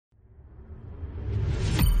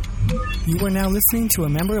You are now listening to a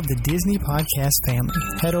member of the Disney Podcast family.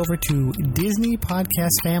 Head over to Disney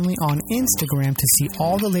Podcast Family on Instagram to see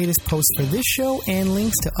all the latest posts for this show and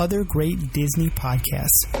links to other great Disney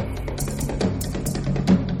podcasts.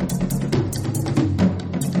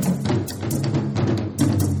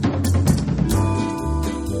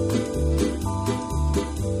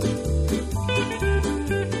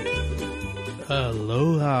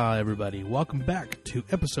 Aloha, everybody. Welcome back to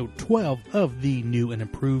episode 12 of the new and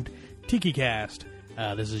improved Tiki Cast.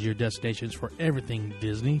 This is your destinations for everything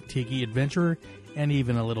Disney, Tiki Adventure, and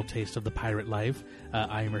even a little taste of the pirate life.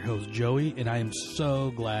 I am your host, Joey, and I am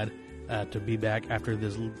so glad to be back after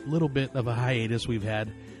this little bit of a hiatus we've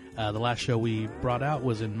had. The last show we brought out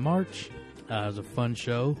was in March. It was a fun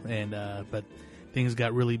show, and but things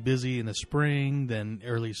got really busy in the spring, then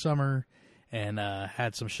early summer, and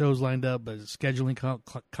had some shows lined up, but scheduling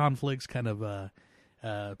conflicts kind of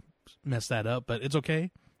messed that up. But it's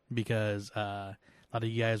okay, because a lot of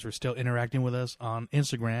you guys were still interacting with us on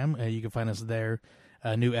Instagram. You can find us there.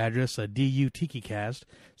 New address, DU Tiki Cast.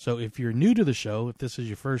 So if you're new to the show, if this is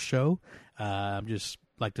your first show, I'd just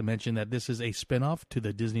like to mention that this is a spinoff to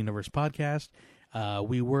the Disney Universe podcast.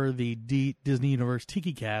 We were the Disney Universe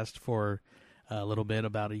Tiki Cast for a little bit,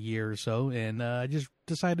 about a year or so, and I just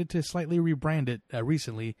decided to slightly rebrand it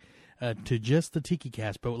recently to just the Tiki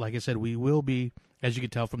Cast. But like I said, we will be, as you can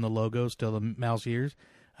tell from the logo, still the mouse ears.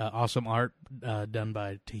 Awesome art done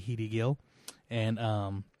by Tahiti Gill, and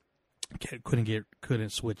couldn't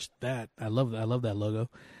switch that. I love that logo.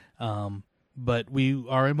 But we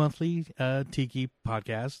are a monthly Tiki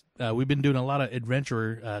podcast. We've been doing a lot of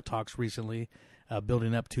adventure talks recently,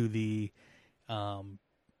 building up to the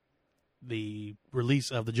release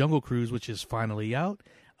of the Jungle Cruise, which is finally out.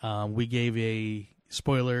 We gave a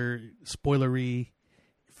spoilery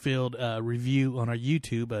filled review on our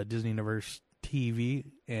YouTube, Disney Universe TV,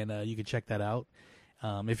 and you can check that out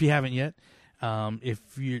if you haven't yet. If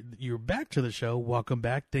you're back to the show, welcome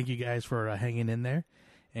back. Thank you guys for hanging in there,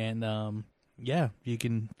 and yeah, you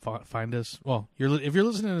can find us. Well, if you're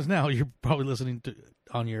listening to us now, you're probably listening to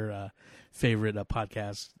on your favorite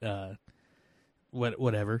podcast,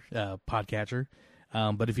 whatever podcatcher.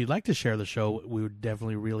 But if you'd like to share the show, we would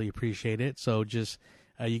definitely really appreciate it. So just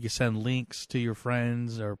you can send links to your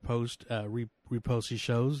friends or repost these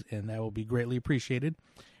shows, and that will be greatly appreciated.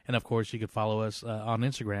 And of course, you could follow us on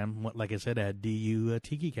Instagram, like I said, at DU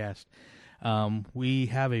TikiCast. We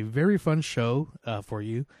have a very fun show for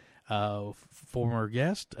you. Former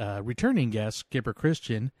guest, returning guest, Skipper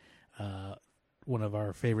Christian, one of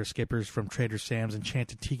our favorite skippers from Trader Sam's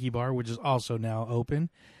Enchanted Tiki Bar, which is also now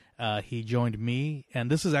open. He joined me,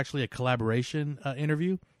 and this is actually a collaboration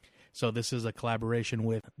interview. So this is a collaboration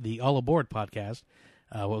with the All Aboard podcast,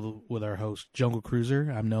 with our host Jungle Cruiser.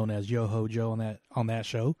 I'm known as Yo-Ho Joe on that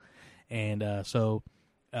show, and so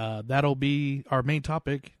that'll be our main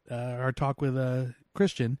topic, our talk with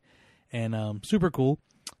Christian, and super cool.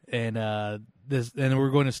 And we're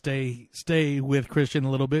going to stay with Christian a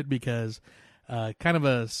little bit, because kind of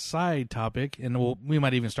a side topic, and we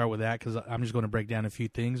might even start with that, because I'm just going to break down a few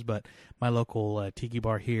things. But my local tiki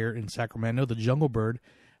bar here in Sacramento, the Jungle Bird,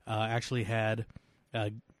 actually had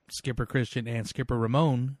Skipper Christian and Skipper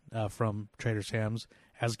Ramon from Trader Sam's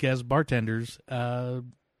as guest bartenders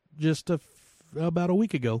just about a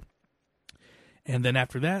week ago. And then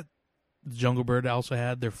after that, the Jungle Bird also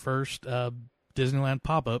had their first Disneyland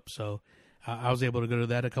pop-up, so I was able to go to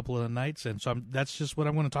that a couple of nights, and so that's just what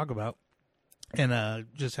I'm going to talk about, and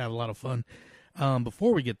just have a lot of fun.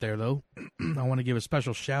 Before we get there, though, I want to give a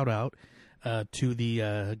special shout-out to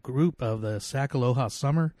the group of the Sac Aloha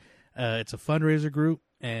Summer. It's a fundraiser group,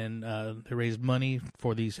 and they raised money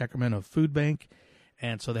for the Sacramento Food Bank,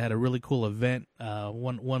 and so they had a really cool event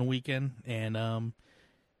one weekend, and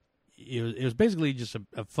it was basically just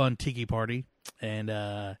a fun tiki party,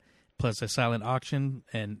 and plus a silent auction,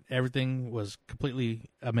 and everything was completely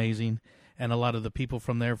amazing. And a lot of the people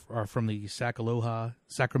from there are from the Sacramento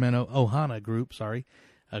Ohana group,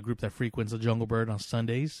 a group that frequents the Jungle Bird on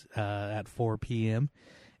Sundays at 4 p.m.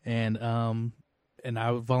 And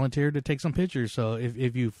I volunteered to take some pictures. So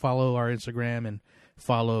if you follow our Instagram and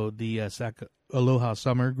follow the Sac Aloha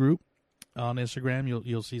Summer group on Instagram,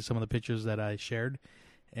 you'll see some of the pictures that I shared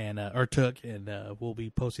and or took, and we'll be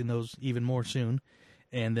posting those even more soon.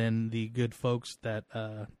 And then the good folks that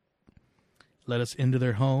let us into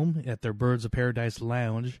their home at their Birds of Paradise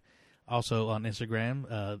Lounge, also on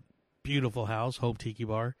Instagram. Beautiful house, Hope Tiki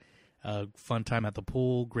Bar. Fun time at the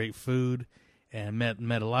pool, great food, and met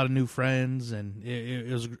a lot of new friends, and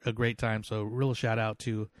it was a great time. So real shout out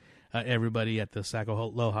to everybody at the Sac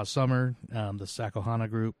Aloha Summer, the Sac Ohana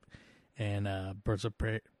group, and Birds of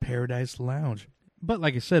Paradise Lounge. But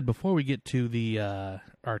like I said, before we get to the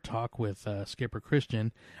our talk with Skipper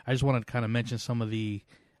Christian, I just wanted to kind of mention some of the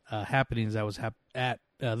happenings that was at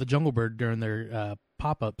the Jungle Bird during their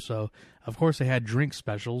pop-up. So, of course, they had drink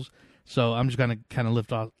specials. So I'm just going to kind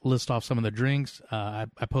of list off some of the drinks. I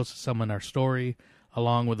posted some in our story,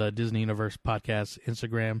 along with a Disney Universe podcast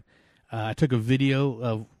Instagram. I took a video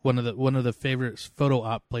of one of the favorite photo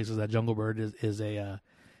op places at Jungle Bird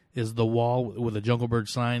is the wall with a Jungle Bird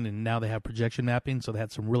sign, and now they have projection mapping, so they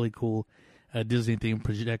had some really cool Disney-themed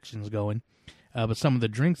projections going. But some of the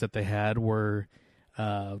drinks that they had were,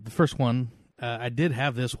 the first one, I did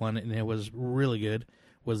have this one, and it was really good,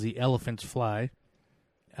 was the Elephant's Fly.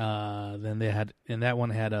 Then they had, and that one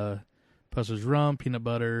had Puss's rum, peanut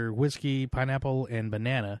butter, whiskey, pineapple, and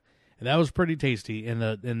banana. And that was pretty tasty, and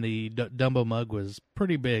the Dumbo mug was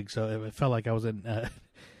pretty big, so it felt like I wasn't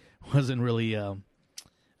really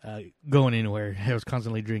going anywhere. I was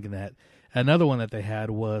constantly drinking that. Another one that they had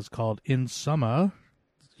was called In Summer,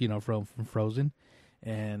 from Frozen.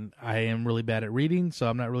 And I am really bad at reading, so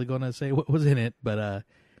I'm not really going to say what was in it. But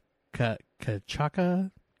Kachaka,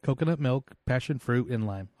 coconut milk, passion fruit, and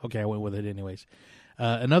lime. Okay, I went with it anyways.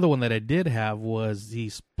 Another one that I did have was the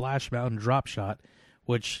Splash Mountain Drop Shot,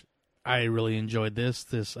 which I really enjoyed this.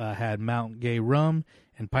 This had Mount Gay rum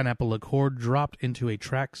and pineapple liqueur dropped into a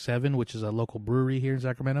Track 7, which is a local brewery here in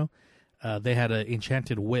Sacramento. They had an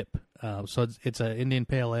Enchanted Whip. So it's an Indian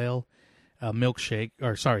Pale Ale milkshake.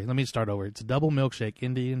 Or, sorry, let me start over. It's a double milkshake,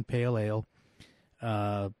 Indian Pale Ale,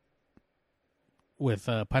 with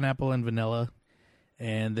pineapple and vanilla.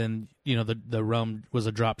 And then, the rum was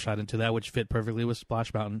a drop shot into that, which fit perfectly with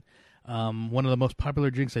Splash Mountain. One of the most popular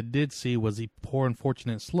drinks I did see was the Poor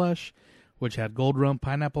Unfortunate Slush, which had gold rum,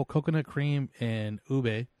 pineapple, coconut cream, and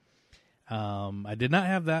ube. I did not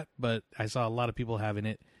have that, but I saw a lot of people having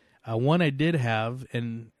it. One I did have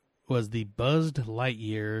and was the Buzzed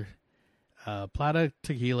Lightyear Plata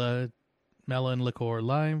Tequila, Melon Liqueur,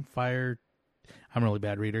 Lime, Fire. I'm a really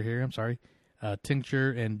bad reader here. I'm sorry.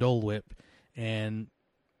 Tincture and Dole Whip, and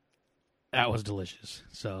that was delicious.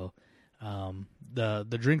 So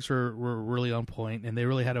the drinks were really on point, and they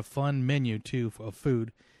really had a fun menu too of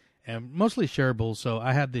food, and mostly shareables. So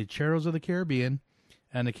I had the Churros of the Caribbean,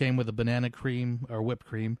 and it came with a banana cream or whipped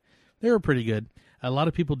cream. They were pretty good. A lot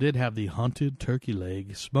of people did have the Haunted Turkey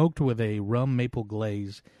Leg, smoked with a rum maple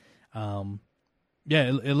glaze.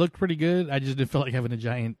 It looked pretty good. I just didn't feel like having a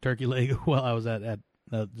giant turkey leg while I was at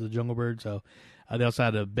the Jungle Bird. So they also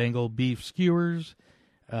had a Bengal beef skewers,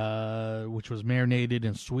 which was marinated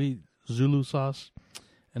in sweet Zulu sauce,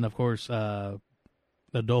 and of course the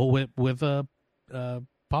Dole Whip with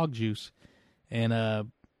pog juice.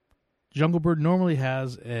 And Jungle Bird normally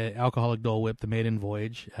has an alcoholic Dole Whip, the Maiden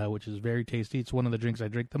Voyage, which is very tasty. It's one of the drinks I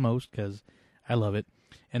drink the most because I love it.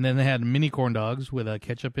 And then they had mini corn dogs with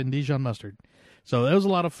ketchup and Dijon mustard. So it was a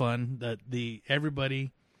lot of fun.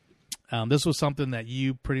 Everybody, this was something that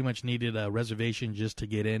you pretty much needed a reservation just to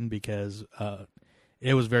get in because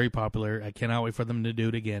it was very popular. I cannot wait for them to do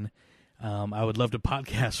it again. I would love to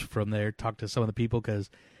podcast from there, talk to some of the people because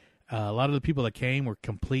a lot of the people that came were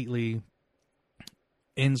completely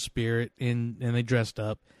in spirit, and they dressed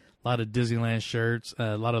up. A lot of Disneyland shirts.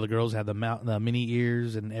 A lot of the girls had the mini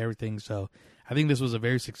ears and everything. So I think this was a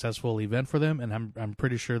very successful event for them, and I'm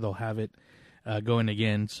pretty sure they'll have it going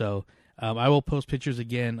again. So I will post pictures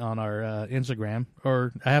again on our Instagram,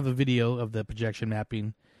 or I have a video of the projection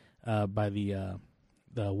mapping by the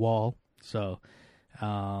wall. So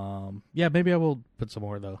maybe I will put some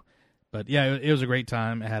more though. But yeah, it was a great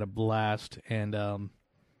time. I had a blast, and I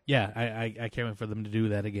can't wait for them to do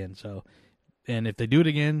that again. So, and if they do it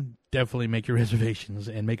again, definitely make your reservations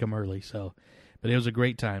and make them early. So, but it was a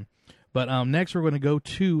great time. But next we're going to go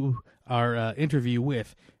to our interview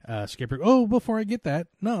with Skipper. Oh, before I get that,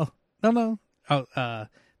 no. 2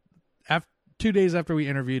 days after we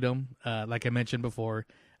interviewed him, like I mentioned before,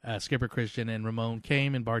 Skipper Christian and Ramon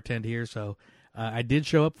came and bartended here. So I did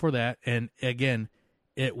show up for that, and again,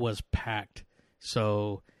 it was packed.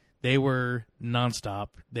 So they were nonstop.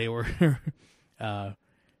 They were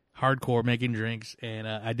hardcore making drinks, and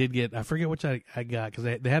I forget which I got because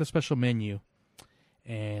they had a special menu,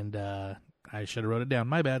 and I should have wrote it down.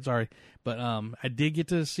 My bad, sorry. But I did get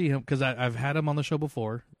to see him because I've had him on the show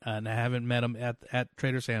before, and I haven't met him at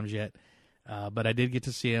Trader Sam's yet. But I did get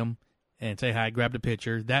to see him and say hi, grabbed a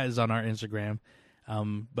picture. That is on our Instagram.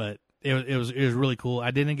 But it was really cool.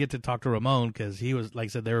 I didn't get to talk to Ramon because he was, like I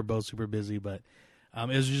said, they were both super busy. But it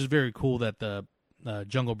was just very cool that the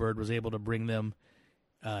Jungle Bird was able to bring them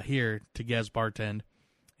here to guest bartend.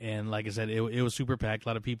 And like I said, it was super packed. A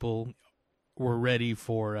lot of people were ready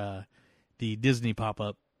for the Disney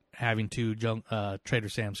pop-up having two Trader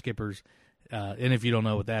Sam skippers. And if you don't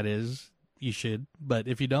know what that is, you should. But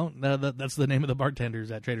if you don't, that's the name of the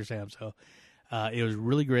bartenders at Trader Sam. So it was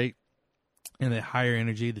really great. And the higher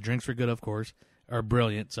energy. The drinks were good, of course, are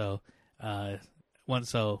brilliant. So it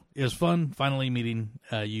was fun finally meeting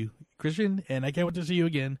you, Christian. And I can't wait to see you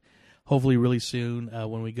again, hopefully really soon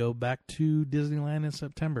when we go back to Disneyland in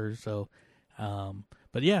September. So,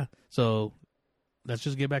 but yeah, so let's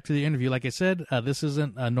just get back to the interview. Like I said, this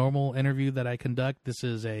isn't a normal interview that I conduct. This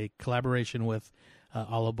is a collaboration with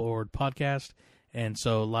All Aboard Podcast. And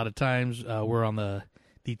so a lot of times we're on the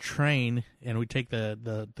train and we take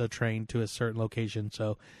the train to a certain location.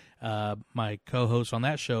 So my co-host on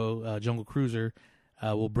that show, Jungle Cruiser,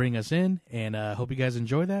 will bring us in, and I hope you guys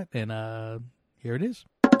enjoy that. And here it is.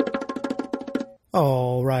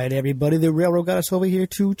 All right, everybody. The railroad got us over here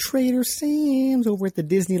to Trader Sam's over at the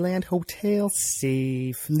Disneyland Hotel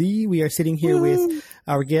safely. We are sitting here with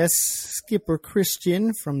our guest, Skipper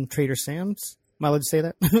Christian from Trader Sam's. Am I allowed to say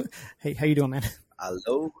that? Hey, how you doing, man?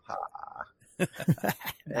 Aloha.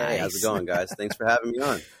 Hey, how's it going, guys? Thanks for having me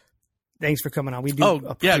on. Thanks for coming on. We do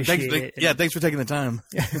appreciate it. Thanks for taking the time.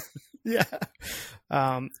 Yeah.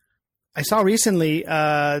 I saw recently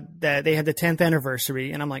that they had the 10th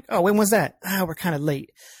anniversary, and I'm like, oh, when was that? We're kind of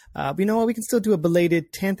late. But you know what? We can still do a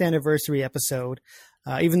belated 10th anniversary episode,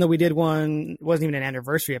 even though we did one. It wasn't even an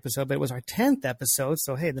anniversary episode, but it was our 10th episode.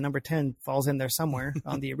 So, hey, the number 10 falls in there somewhere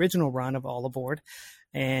on the original run of All Aboard.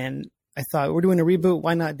 And I thought, we're doing a reboot.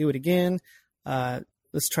 Why not do it again?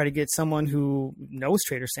 Let's try to get someone who knows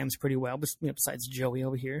Trader Sam's pretty well, besides Joey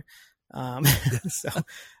over here.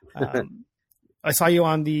 I saw you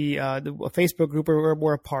on the Facebook group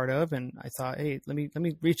we're a part of, and I thought, hey, let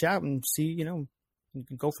me reach out and see, you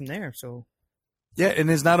can go from there. So, yeah,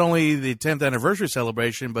 and it's not only the 10th anniversary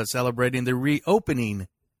celebration, but celebrating the reopening,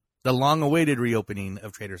 the long-awaited reopening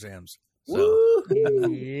of Trader Sam's. So,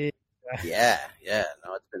 yeah,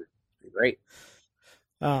 no, it's been great.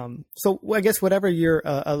 So I guess whatever you're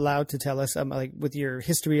allowed to tell us, like with your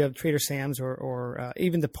history of Trader Sam's or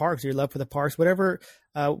even the parks, your love for the parks, whatever,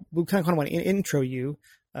 we kind of want to intro you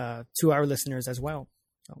to our listeners as well.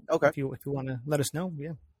 So okay. If you want to let us know,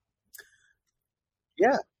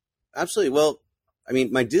 Yeah, absolutely. Well, I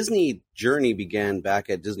mean, my Disney journey began back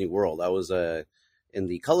at Disney World. I was in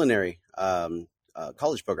the culinary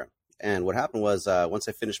college program, and what happened was once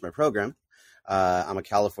I finished my program, I'm a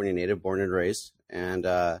California native, born and raised, and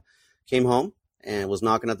came home and was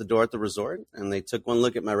knocking at the door at the resort. And they took one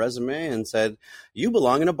look at my resume and said, "You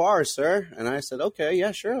belong in a bar, sir." And I said, "Okay,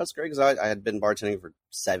 yeah, sure. That's great." Because I had been bartending for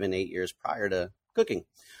 7-8 years prior to cooking.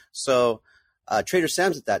 So Trader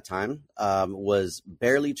Sam's at that time was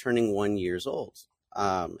barely turning 1 year old.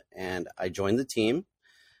 And I joined the team.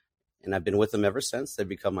 And I've been with them ever since. They've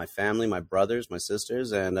become my family, my brothers, my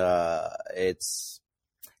sisters. And it's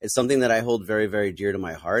something that I hold very, very dear to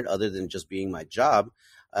my heart, other than just being my job.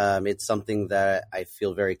 It's something that I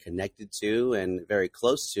feel very connected to and very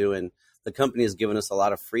close to. And the company has given us a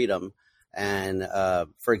lot of freedom. And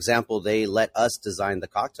for example, they let us design the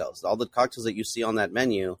cocktails. All the cocktails that you see on that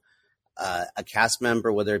menu, a cast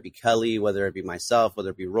member, whether it be Kelly, whether it be myself, whether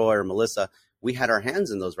it be Roy or Melissa, we had our hands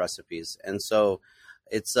in those recipes. And so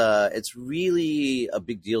it's really a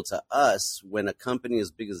big deal to us when a company as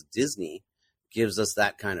big as Disney gives us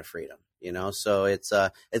that kind of freedom, So it's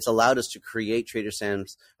allowed us to create Trader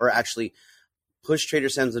Sam's, or actually push Trader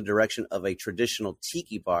Sam's in the direction of a traditional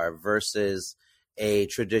tiki bar versus a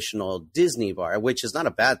traditional Disney bar, which is not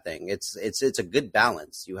a bad thing. It's a good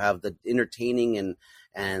balance. You have the entertaining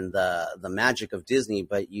and the magic of Disney,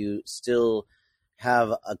 but you still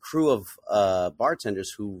have a crew of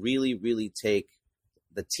bartenders who really, really take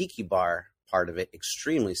the tiki bar part of it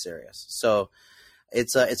extremely serious. So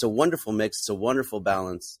it's a wonderful mix. It's a wonderful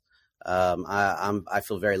balance. I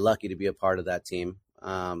feel very lucky to be a part of that team.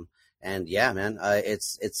 And yeah, man,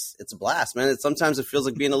 it's a blast, man. Sometimes it feels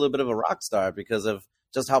like being a little bit of a rock star because of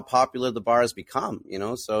just how popular the bar has become,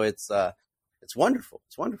 So it's wonderful.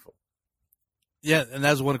 It's wonderful. Yeah, and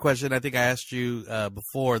that's one question I think I asked you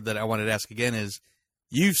before that I wanted to ask again is,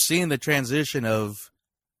 you've seen the transition of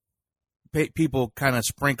people kind of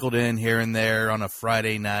sprinkled in here and there on a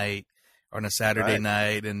Friday night or on a Saturday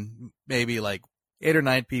night, and maybe like 8 or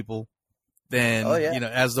 9 people. Then,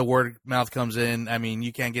 as the word mouth comes in, I mean,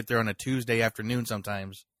 you can't get there on a Tuesday afternoon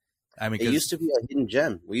sometimes. I mean, it used to be a hidden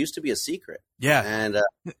gem. We used to be a secret. Yeah. And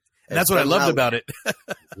that's what I loved about it.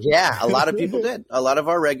 Yeah, a lot of people did. A lot of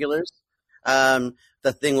our regulars.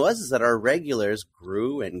 The thing is that our regulars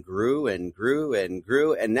grew and grew and grew and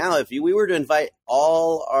grew. And now if we were to invite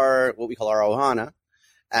all our, what we call our ohana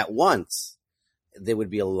at once, there would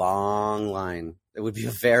be a long line. It would be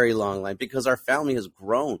a very long line because our family has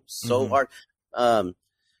grown so hard.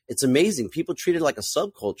 It's amazing. People treat it like a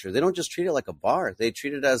subculture. They don't just treat it like a bar. They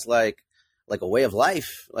treat it as like a way of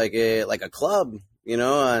life, like a club, you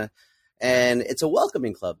know, and it's a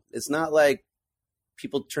welcoming club. It's not like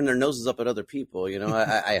people turn their noses up at other people, you know.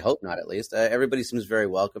 I hope not, at least. Everybody seems very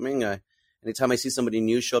welcoming. Anytime I see somebody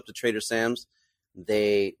new show up to Trader Sam's,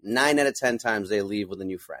 9 out of 10 times they leave with a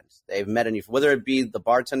new friend. They've met a new, whether it be the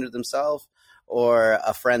bartender themselves or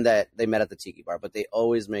a friend that they met at the tiki bar, but they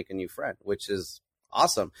always make a new friend, which is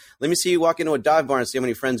awesome. Let me see you walk into a dive bar and see how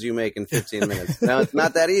many friends you make in 15 minutes. Now, it's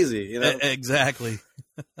not that easy, you know? Exactly.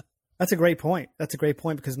 That's a great point. That's a great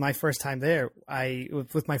point because my first time there, I was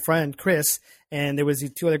with my friend Chris, and there was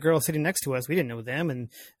these 2 other girls sitting next to us. We didn't know them, and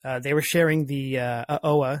they were sharing the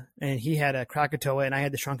Oa, and he had a Krakatoa, and I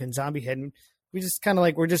had the Shrunken Zombie head. And we just kind of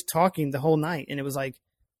like, we're just talking the whole night, and it was like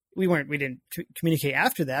we didn't communicate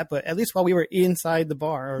after that, but at least while we were inside the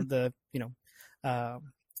bar or the, you know,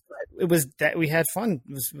 it was that we had fun.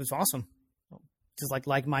 It was awesome. Just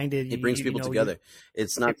like-minded. It brings people together.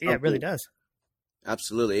 It's not. Yeah, it really does.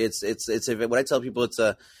 Absolutely. It's what I tell people.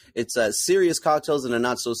 It's a serious cocktails in a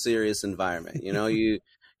not so serious environment. You know, you're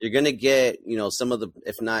going to get, you know, some of the,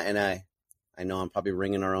 if not, and I know I'm probably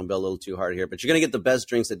ringing our own bell a little too hard here, but you're going to get the best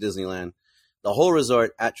drinks at Disneyland, the whole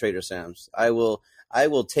resort at Trader Sam's. I will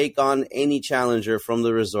take on any challenger from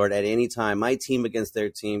the resort at any time, my team against their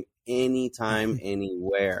team, anytime,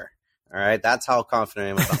 anywhere. All right. That's how confident I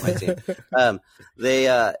am about my team.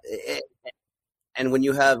 And when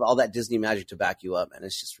you have all that Disney magic to back you up, man,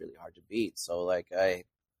 it's just really hard to beat. So like it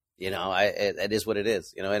is what it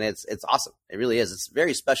is, you know, and it's awesome. It really is. It's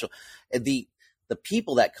very special. The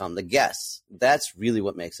people that come, the guests, that's really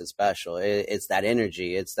what makes it special. It's that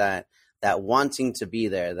energy. It's that wanting to be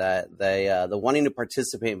there, that the wanting to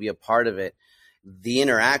participate and be a part of it. The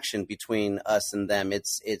interaction between us and them,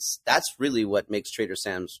 that's really what makes Trader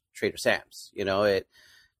Sam's Trader Sam's. You know,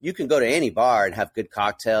 you can go to any bar and have good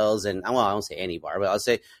cocktails, and well, I won't say any bar, but I'll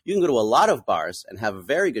say you can go to a lot of bars and have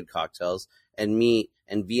very good cocktails and meet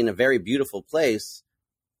and be in a very beautiful place,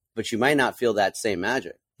 but you might not feel that same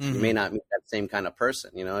magic. You may not meet that same kind of person.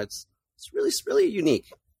 You know, it's really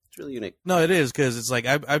unique. It's really unique. No, it is, because it's like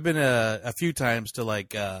I've been a few times to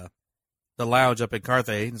like the lounge up in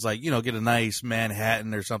Carthay. It's like, you know, get a nice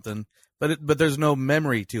Manhattan or something, but there's no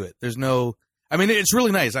memory to it. There's no, I mean, it's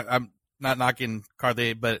really nice. I'm not knocking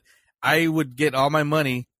Carthay, but I would get all my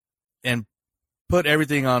money and put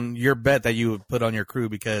everything on your bet that you would put on your crew,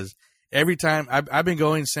 because every time I've been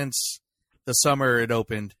going since the summer it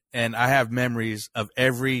opened, and I have memories of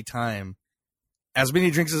every time. As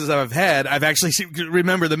many drinks as I've had, I've actually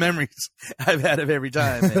remember the memories I've had of every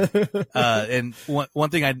time. And one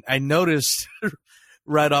thing I noticed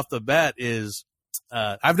right off the bat is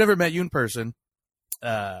I've never met you in person,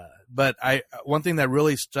 but one thing that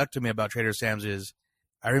really stuck to me about Trader Sam's is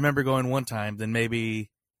I remember going one time, then maybe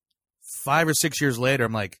 5 or 6 years later,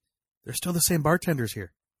 I'm like, they're still the same bartenders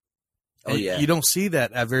here. Oh, yeah. You don't see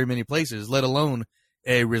that at very many places, let alone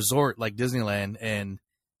a resort like Disneyland. And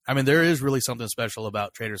I mean, there is really something special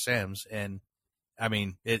about Trader Sam's, and I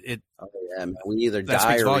mean, it. Oh yeah, man. We either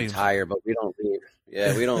die or retire, but we don't leave.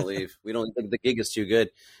 Yeah, we don't leave. We don't. The gig is too good.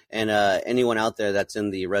 And anyone out there that's in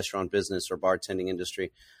the restaurant business or bartending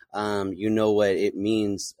industry, you know what it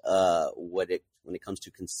means. When it comes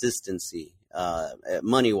to consistency,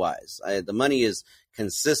 money wise, the money is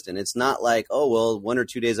consistent. It's not like, oh well, 1 or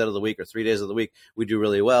 2 days out of the week or 3 days of the week we do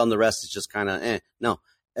really well, and the rest is just kind of No.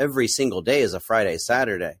 Every single day is a Friday,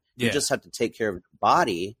 Saturday. You just have to take care of your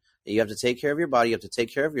body. You have to take care of your body. You have to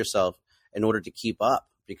take care of yourself in order to keep up,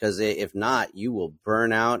 because if not, you will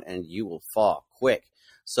burn out and you will fall quick.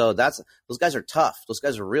 So those guys are tough. Those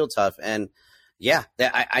guys are real tough. And yeah,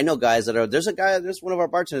 I know guys there's one of our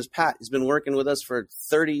bartenders, Pat, he's been working with us for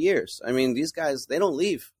 30 years. I mean, these guys, they don't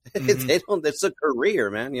leave. Mm-hmm. It's a career,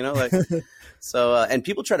 man, you know, like, so, and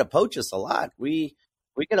people try to poach us a lot.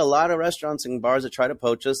 We get a lot of restaurants and bars that try to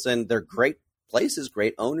poach us, and they're great places,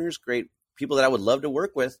 great owners, great people that I would love to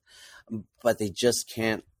work with, but they just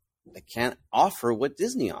can't offer what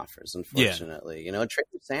Disney offers, unfortunately. Yeah. You know, Trader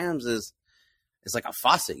Sam's is like a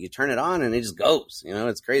faucet. You turn it on and it just goes. You know,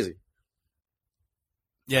 it's crazy.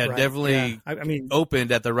 Yeah, right. Definitely. Yeah. I mean,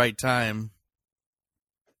 opened at the right time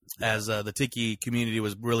as the Tiki community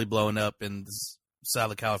was really blowing up in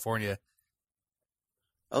Southern California.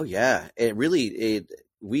 Oh yeah,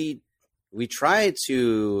 we try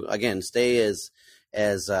to, again, stay as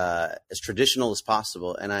traditional as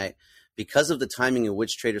possible, and because of the timing in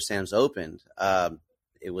which Trader Sam's opened,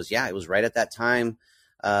 it was right at that time.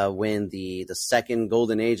 when the second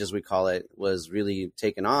golden age, as we call it, was really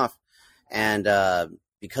taken off. And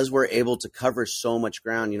because we're able to cover so much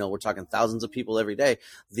ground, we're talking thousands of people every day,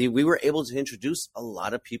 we were able to introduce a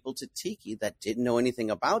lot of people to Tiki that didn't know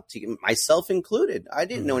anything about Tiki, myself included. I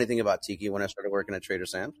didn't know anything about Tiki when I started working at Trader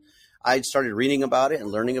Sam's. I started reading about it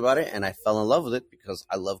and learning about it, and I fell in love with it because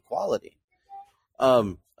I love quality.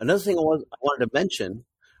 Another thing I wanted to mention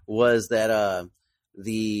was that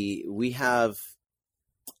we have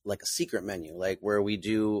like a secret menu, like where we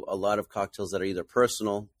do a lot of cocktails that are either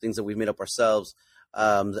personal, things that we've made up ourselves,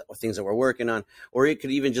 or things that we're working on, or it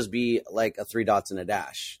could even just be like a 3 dots and a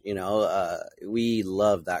dash. We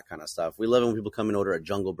love that kind of stuff. We love it when people come and order a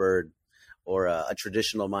Jungle Bird or a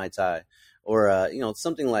traditional Mai Tai or,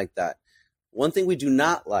 something like that. One thing we do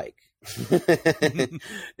not like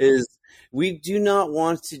is we do not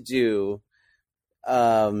want to do,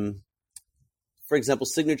 for example,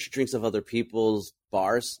 signature drinks of other people's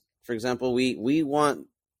bars. For example, we want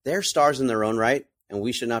their stars in their own right, and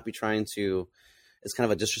we should not be trying to. It's kind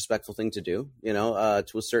of a disrespectful thing to do,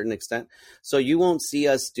 to a certain extent. So you won't see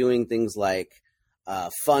us doing things like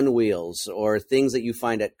Fun Wheels or things that you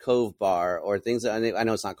find at Cove Bar or things that I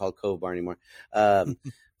know it's not called Cove Bar anymore.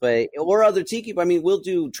 But or other tiki. I mean, we'll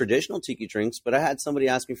do traditional tiki drinks, but I had somebody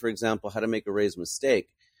ask me, for example, how to make a raised mistake.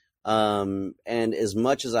 And as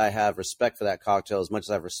much as I have respect for that cocktail, as much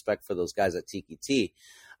as I have respect for those guys at Tiki Tea,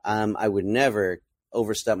 I would never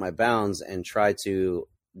overstep my bounds and try to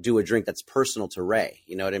do a drink that's personal to Ray.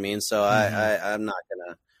 You know what I mean? So I'm not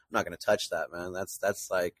gonna touch that, man. That's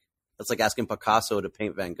like asking Picasso to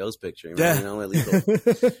paint Van Gogh's picture. Yeah.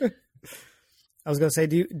 I was gonna say,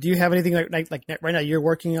 do you have anything like right now you're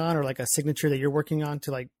working on, or like a signature that you're working on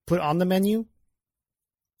to like put on the menu,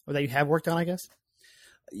 or that you have worked on, I guess?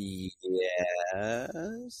 Yes.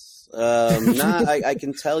 I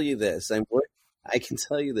can tell you this. I can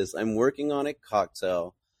tell you this. I'm working on a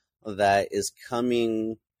cocktail that is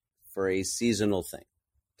coming for a seasonal thing.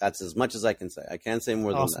 That's as much as I can say. I can't say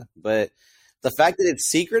more than that. But the fact that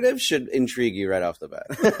it's secretive should intrigue you right off the bat.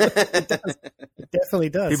 It definitely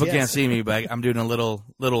does. People can't see me, but I'm doing a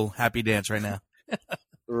little happy dance right now.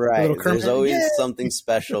 Right. There's always something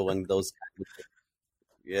special when those kinds of things.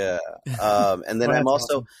 Yeah. And then I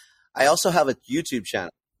also have a YouTube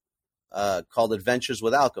channel called Adventures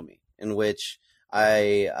with Alchemy, in which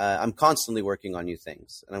I'm constantly working on new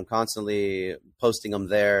things, and I'm constantly posting them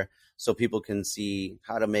there so people can see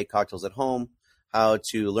how to make cocktails at home, how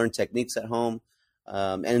to learn techniques at home.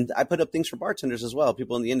 And I put up things for bartenders as well,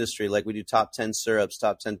 people in the industry. Like we do top 10 syrups,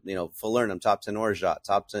 top 10, Falernum, top 10 orgeat,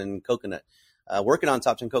 top 10 coconut, working on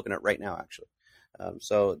top 10 coconut right now, actually.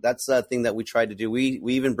 So that's a thing that we try to do. We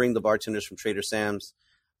even bring the bartenders from Trader Sam's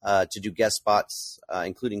to do guest spots,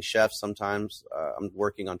 including chefs sometimes. I'm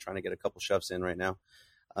working on trying to get a couple chefs in right now.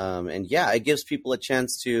 And yeah, it gives people a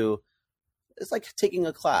chance to, it's like taking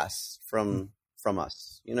a class from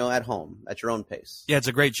us, at home, at your own pace. Yeah, it's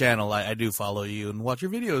a great channel. I do follow you and watch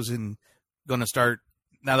your videos, and going to start,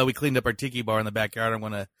 now that we cleaned up our tiki bar in the backyard, I'm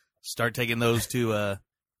going to start taking those to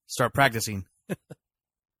start practicing.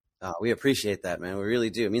 Oh, we appreciate that, man. We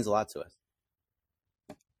really do. It means a lot to us.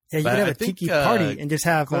 Yeah, you can have a tiki party and just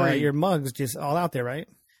have your mugs just all out there, right?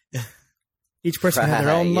 Each person has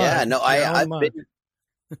their own mug. Yeah, no,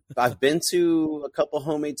 I've been to a couple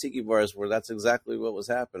homemade tiki bars where that's exactly what was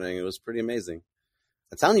happening. It was pretty amazing.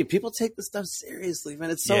 I'm telling you, people take this stuff seriously,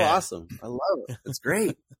 man. It's so awesome. I love it. It's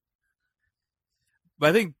great. But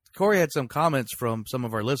I think Corey had some comments from some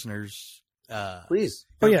of our listeners. Please.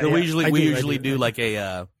 Oh yeah. We usually do like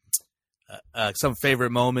a some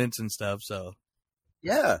favorite moments and stuff. So.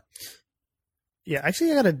 Yeah. Yeah,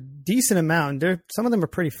 actually I got a decent amount. Some of them are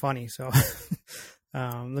pretty funny, so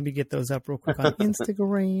let me get those up real quick on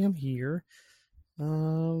Instagram here.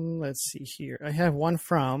 Let's see here. I have one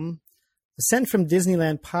from the Sent from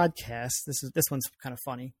Disneyland podcast. This one's kind of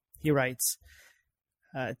funny. He writes,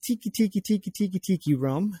 Tiki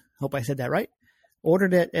room. Hope I said that right.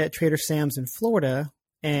 Ordered it at Trader Sam's in Florida,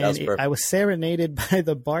 and I was serenaded by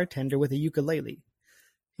the bartender with a ukulele.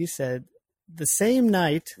 He said, the same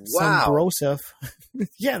night, some Broseph.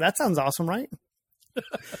 Yeah, that sounds awesome, right?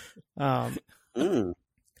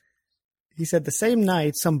 He said the same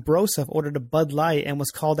night, some Broseph ordered a Bud Light and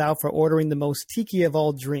was called out for ordering the most tiki of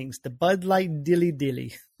all drinks, the Bud Light Dilly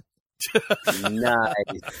Dilly.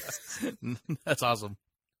 Nice. That's awesome.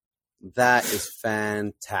 That is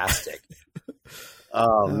fantastic.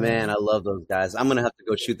 Oh, man, I love those guys. I'm going to have to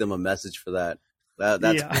go shoot them a message for that.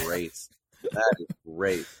 That's great. That is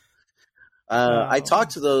great. I talk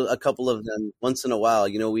to a couple of them once in a while.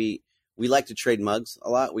 We we like to trade mugs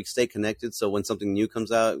a lot. We stay connected. So when something new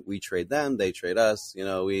comes out, we trade them, they trade us. You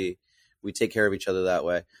know, we take care of each other that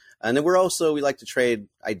way. And then we like to trade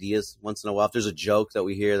ideas once in a while. If there's a joke that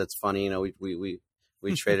we hear that's funny, you know, we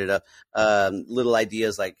trade it up. Little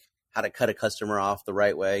ideas like how to cut a customer off the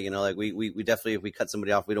right way. You know, like we definitely, if we cut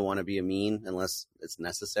somebody off, we don't want to be a mean unless it's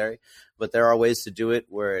necessary. But there are ways to do it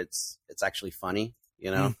where it's actually funny,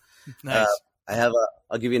 you know. Nice.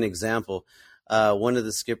 I'll give you an example. One of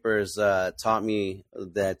the skippers taught me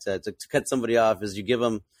that to cut somebody off is you give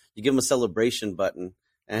them a celebration button.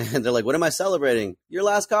 And they're like, what am I celebrating? Your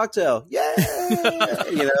last cocktail. Yeah.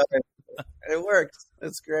 You know, it works.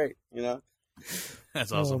 It's great. You know,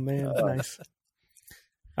 that's awesome. Oh, man. Nice.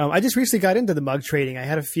 I just recently got into the mug trading. I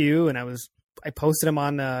had a few and I posted them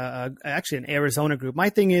on actually an Arizona group. My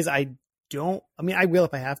thing is I will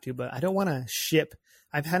if I have to, but I don't want to ship.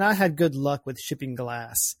 I've not had good luck with shipping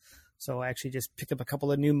glass. So I actually just picked up a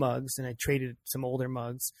couple of new mugs and I traded some older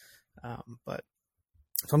mugs.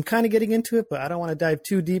 So I'm kind of getting into it, but I don't want to dive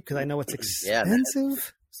too deep because I know it's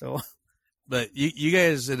expensive. But you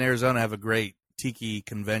guys in Arizona have a great tiki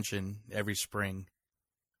convention every spring.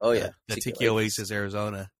 Oh yeah, the Tiki Oasis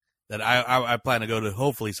Arizona that I plan to go to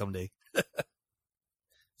hopefully someday. Is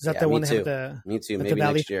that the one that too. had Me too. Maybe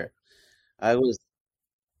next year. I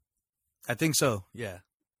think so. Yeah.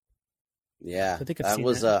 Yeah. I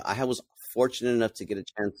was fortunate enough to get a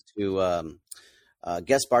chance to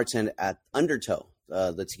guest bartend at Undertow.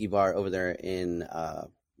 The tiki bar over there in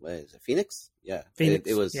what is it, Phoenix? Yeah, Phoenix.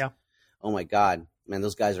 It was. Yeah. Oh my God, man,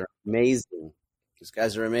 those guys are amazing. These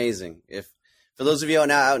guys are amazing. If for those of you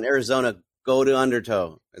out in Arizona, go to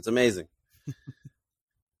Undertow. It's amazing.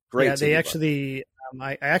 Great. Yeah, they actually.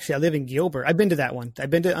 I live in Gilbert. I've been to that one. I've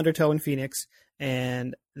been to Undertow in Phoenix,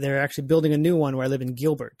 and they're actually building a new one where I live in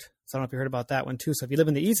Gilbert. So I don't know if you heard about that one too. So if you live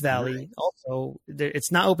in the East Valley, also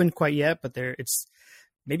it's not open quite yet, but it's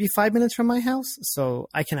maybe 5 minutes from my house. So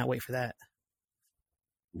I cannot wait for that.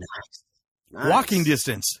 Nice. Walking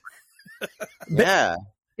distance. Yeah.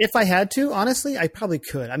 If I had to, honestly, I probably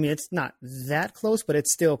could. I mean, it's not that close, but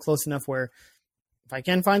it's still close enough where if I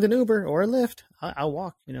can find an Uber or a Lyft, I'll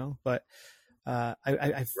walk, you know, but I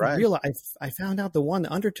realized I found out the one,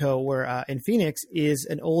 the Undertow, where in Phoenix is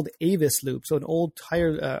an old Avis lube, so an old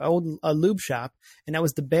lube shop, and that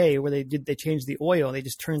was the bay where they changed the oil. And they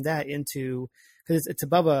just turned that into because it's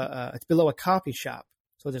below a coffee shop.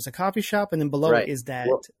 So there's a coffee shop, and then below it is that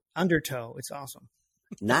Undertow. It's awesome.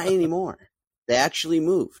 Not anymore. They actually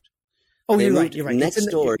moved. Oh, you're right. You're right. Next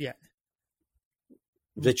door. Yeah.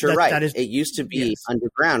 But you're right. It used to be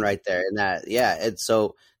underground right there. And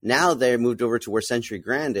so now they moved over to where Century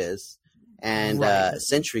Grand is. And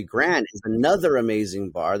Century Grand is another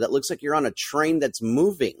amazing bar that looks like you're on a train that's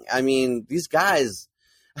moving. I mean, these guys,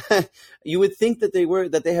 you would think that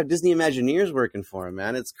they have Disney Imagineers working for them,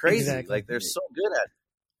 man. It's crazy. Exactly. Like they're so good at it.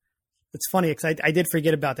 It's funny because I did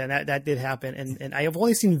forget about that. That did happen. And I have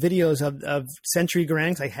only seen videos of Century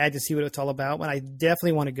Grand. I had to see what it's all about, but I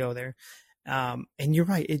definitely want to go there. And you're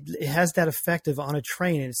right. It has that effect of on a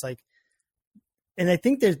train. And it's like, and I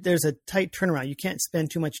think there's a tight turnaround. You can't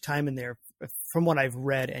spend too much time in there from what I've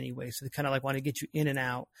read anyway. So they kind of like want to get you in and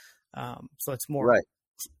out. So it's more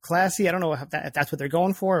classy. I don't know if that's what they're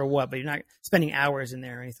going for or what, but you're not spending hours in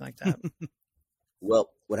there or anything like that.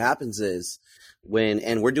 Well, what happens is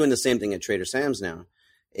and we're doing the same thing at Trader Sam's now,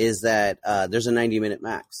 is that there's a 90-minute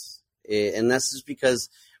max. And that's just because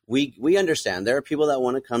we understand there are people that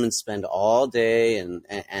want to come and spend all day and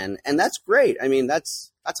that's great. I mean,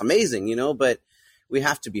 that's amazing, you know, but we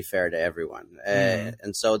have to be fair to everyone.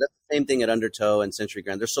 And so that's the same thing at Undertow and Century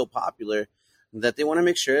Grand. They're so popular that they want to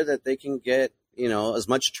make sure that they can get, you know, as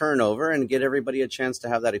much turnover and get everybody a chance to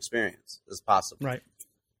have that experience as possible. Right.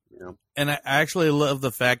 You know? And I actually love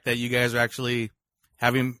the fact that you guys are actually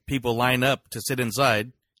having people line up to sit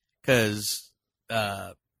inside because,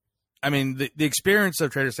 I mean, the experience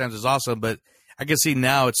of Trader Sam's is awesome, but I can see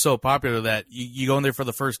now it's so popular that you go in there for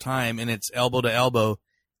the first time and it's elbow to elbow.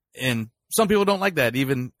 And some people don't like that,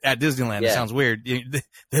 even at Disneyland. It sounds weird. They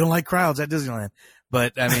don't like crowds at Disneyland.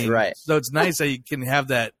 But, I mean, so it's nice that you can have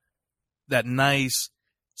that nice,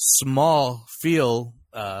 small feel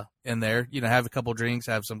in there. You know, have a couple drinks,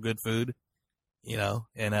 have some good food, you know,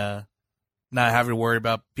 and not having to worry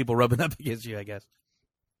about people rubbing up against you, I guess.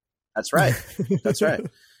 That's right. That's right.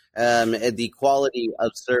 The quality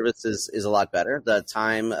of service is a lot better. The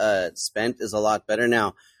time spent is a lot better.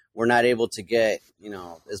 Now, we're not able to get, you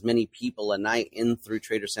know, as many people a night in through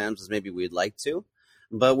Trader Sam's as maybe we'd like to,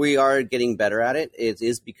 but we are getting better at it. It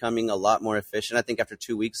is becoming a lot more efficient. I think after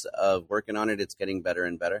 2 weeks of working on it, it's getting better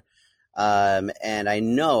and better. And I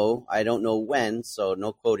don't know when, so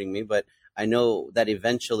no quoting me, but I know that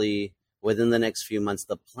eventually within the next few months,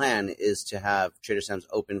 the plan is to have Trader Sam's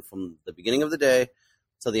open from the beginning of the day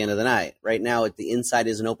till the end of the night. Right now, the inside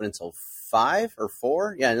isn't open until 5 or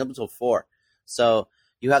 4. Yeah, it's open until 4. So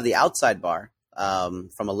you have the outside bar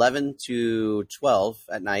from 11 to 12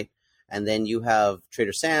 at night. And then you have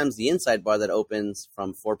Trader Sam's, the inside bar that opens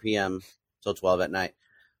from 4 p.m. till 12 at night.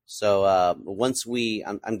 So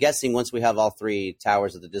I'm guessing once we have all 3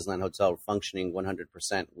 towers of the Disneyland Hotel functioning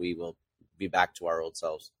 100%, we will be back to our old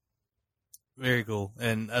selves. Very cool.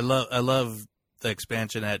 And I love the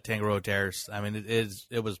expansion at Tangaroa Terrace. I mean,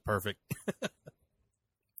 it was perfect.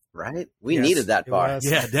 Right? We needed that bar.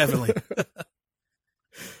 Yeah, definitely.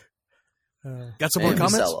 Got some more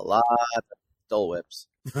comments? We sell a lot of Dole Whips.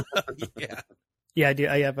 Yeah. Yeah, I do.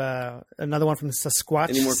 I have another one from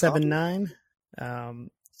Sasquatch79.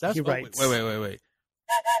 He writes. Wait.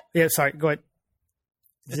 Yeah, sorry. Go ahead.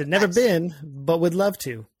 He said, never been, but would love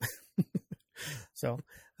to. So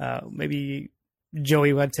maybe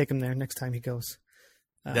Joey would take him there next time he goes.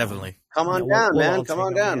 Definitely. Come on down, man. Come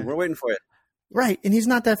on down. Yeah. We're waiting for it. Right, and he's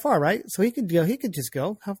not that far, right? So he could go. He could just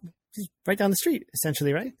go. He's right down the street,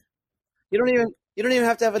 essentially, right? You don't even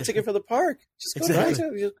have to have a ticket for the park. Just go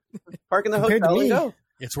exactly. Park in the hotel and go.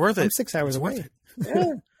 It's worth it. I'm 6 hours away.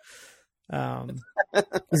 Yeah.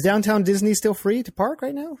 Is downtown Disney still free to park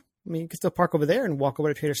right now? I mean, you can still park over there and walk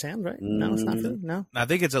over to Trader Sam's, right? No, it's not free. No, I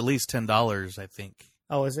think it's at least $10. I think.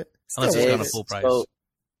 Oh, is it? Unless it's on a full price. So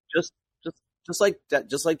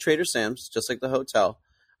just like Trader Sam's, just like the hotel.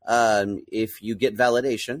 If you get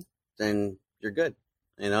validation, then you're good.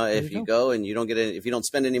 You know, if you go and you don't get it, if you don't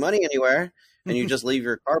spend any money anywhere and you just leave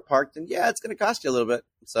your car parked, then yeah, it's going to cost you a little bit.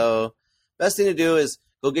 So best thing to do is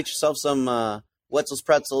go get yourself some Wetzel's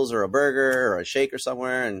pretzels or a burger or a shake or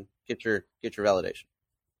somewhere and get your validation.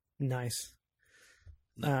 Nice.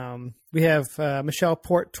 We have Michelle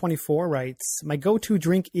Port 24 writes, my go-to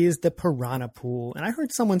drink is the Piranha Pool. And I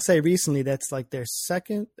heard someone say recently that's like their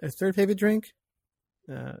second or third favorite drink.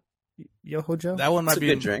 Yoho Joe? That one might be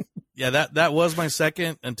a good drink. Yeah, that was my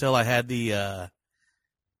second until I had the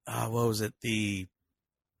what was it?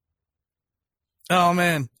 Oh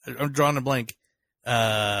man, I'm drawing a blank.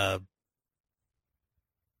 The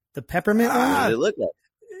peppermint one? What did it look like?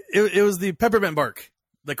 It was the peppermint bark.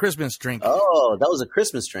 The Christmas drink. Oh, that was a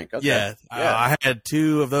Christmas drink. Okay. Yeah. I had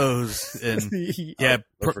 2 of those, and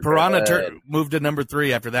Piranha moved to number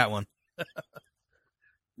 3 after that one.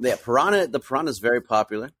 Yeah, the Piranha is very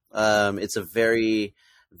popular. It's a very,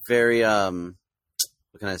 very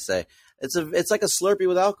what can I say? It's like a Slurpee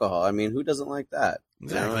with alcohol. I mean, who doesn't like that?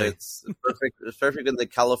 Exactly. You know, it's perfect. It's perfect in the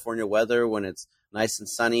California weather when it's nice and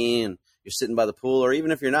sunny and you're sitting by the pool, or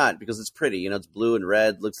even if you're not, because it's pretty. You know, it's blue and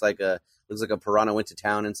red. Looks like a piranha went to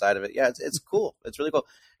town inside of it. Yeah, it's cool. It's really cool.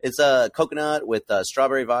 It's a coconut with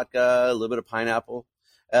strawberry vodka, a little bit of pineapple.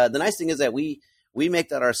 The nice thing is that we make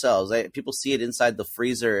that ourselves. People see it inside the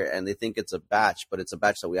freezer and they think it's a batch, but it's a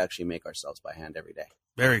batch that we actually make ourselves by hand every day.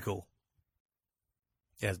 Very cool.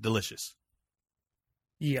 Yeah, it's delicious.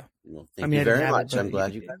 Yeah. Well, thank you very much. I'm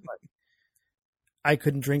glad you got it. I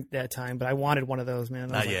couldn't drink that time, but I wanted one of those, man.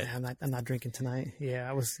 Not yet. I'm not drinking tonight. Yeah,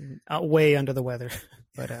 I was way under the weather.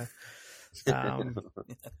 But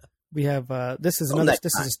we have this is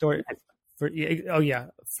a story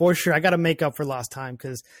for sure. I got to make up for lost time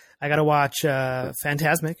because I got to watch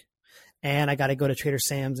Fantasmic, and I got to go to Trader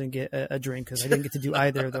Sam's and get a drink because I didn't get to do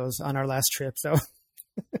either of those on our last trip. So,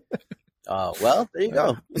 well, there you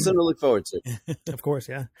go. Something to look forward to. Of course,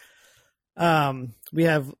 yeah. We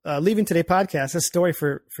have Leaving Today podcast, a story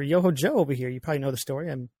for Yoho Joe over here. You probably know the story.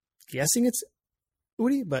 I'm guessing it's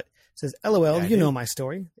Udi, but it says, LOL, you know my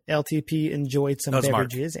story. LTP enjoyed some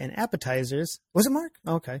beverages and appetizers. Was it Mark?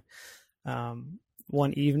 Okay.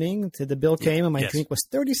 One evening, the bill came and my drink was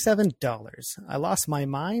 $37. I lost my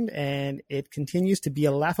mind, and it continues to be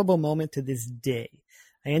a laughable moment to this day.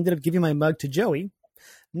 I ended up giving my mug to Joey.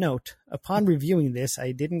 Note, upon reviewing this,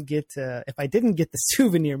 I didn't get if I didn't get the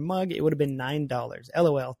souvenir mug, it would have been $9.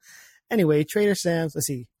 LOL. Anyway, Trader Sam's, let's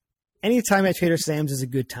see. Anytime at Trader Sam's is a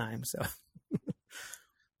good time, so.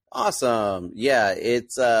 Awesome. Yeah,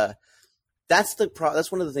 it's that's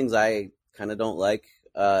one of the things I kind of don't like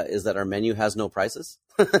is that our menu has no prices.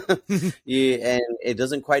 And it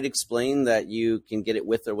doesn't quite explain that you can get it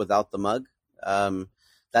with or without the mug.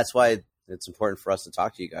 That's why it's important for us to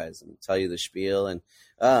talk to you guys and tell you the spiel and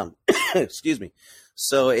excuse me.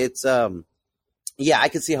 So it's I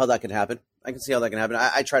can see how that could happen.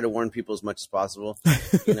 I try to warn people as much as possible.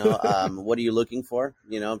 You know, what are you looking for?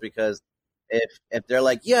 You know, because if they're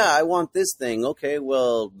like, yeah, I want this thing. Okay,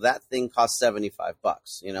 well, that thing costs $75.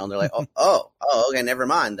 And they're like, oh, okay, never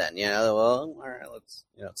mind then. Well, all right, let's.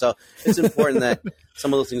 So it's important that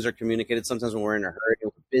some of those things are communicated. Sometimes when we're in a hurry,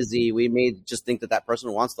 we're busy, we may just think that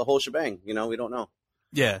person wants the whole shebang. We don't know.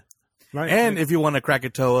 Yeah, right. And if you want a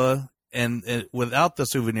Krakatoa and without the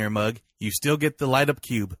souvenir mug, you still get the light up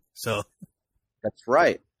cube. So that's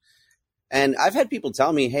right. And I've had people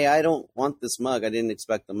tell me, hey, I don't want this mug. I didn't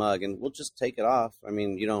expect the mug. And we'll just take it off. I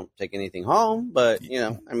mean, you don't take anything home, but,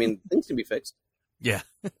 things can be fixed. Yeah.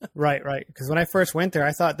 Right. Because when I first went there,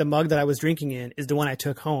 I thought the mug that I was drinking in is the one I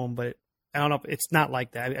took home. But I don't know. It's not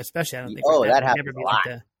like that. Especially, I don't think. That happens a lot.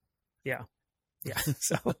 Like yeah.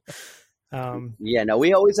 So. No,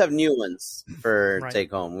 we always have new ones for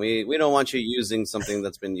take home. We don't want you using something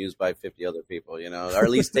that's been used by 50 other people, or at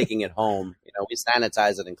least taking it home. We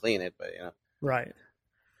sanitize it and clean it, but Right.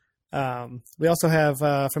 We also have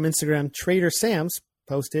from Instagram, Trader Sam's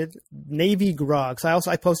posted Navy grog. So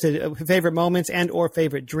I posted favorite moments and or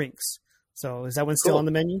favorite drinks. So is that one still on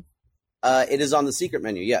the menu? It is on the secret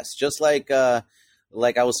menu. Yes, just like I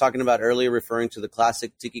was talking about earlier, referring to the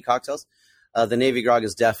classic tiki cocktails. The Navy Grog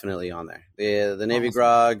is definitely on there. The Navy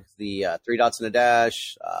Grog, the Three Dots and a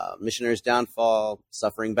Dash, Missionary's Downfall,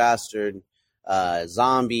 Suffering Bastard,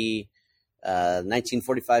 Zombie,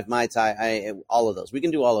 1945 Mai Tai, all of those. We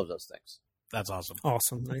can do all of those things. That's awesome.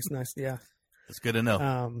 Awesome. Nice. Yeah. That's good to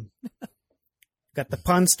know. Got the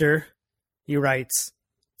Punster. He writes,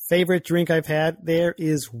 favorite drink I've had there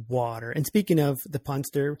is water. And speaking of the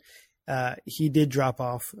Punster, he did drop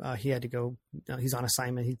off. He had to go. He's on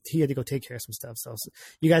assignment. He had to go take care of some stuff. So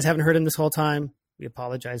you guys haven't heard him this whole time. We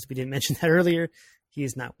apologize. We didn't mention that earlier. He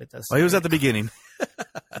is not with us. Well, he was at the beginning.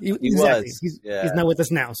 He was. He's not with us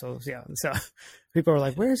now. So yeah. So people are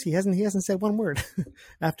like, "Where is he? He hasn't said one word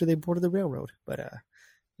after they boarded the railroad." But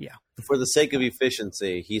yeah. For the sake of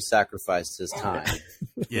efficiency, he sacrificed his time.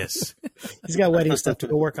 Yes. He's got wedding stuff to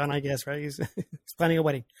go work on, I guess. Right? He's planning a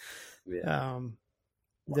wedding. Yeah.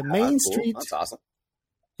 The Main that's Street. Cool. That's awesome.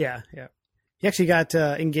 Yeah. He actually got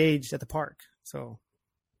engaged at the park. So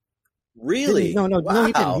really? No,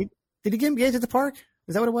 he didn't. Did he get engaged at the park?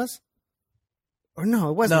 Is that what it was? Or no,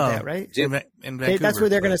 it wasn't that, right? In Vancouver, that's where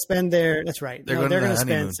they're going to spend their. That's right. They're going to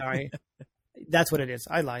spend. Sorry, that's what it is.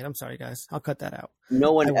 I lied. I'm sorry, guys. I'll cut that out.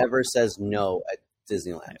 No one ever says no at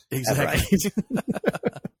Disneyland. Exactly.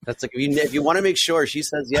 That's like if you want to make sure she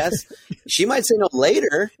says yes, she might say no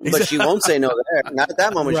later, but she won't say no there. Not at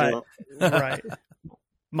that moment. Right. She won't. Right.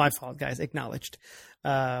 My fault, guys. Acknowledged.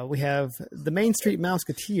 We have the Main Street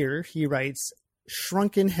Mouseketeer. He writes,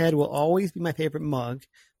 Shrunken Head will always be my favorite mug,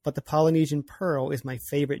 but the Polynesian Pearl is my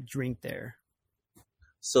favorite drink there.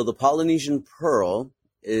 So the Polynesian Pearl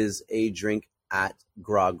is a drink at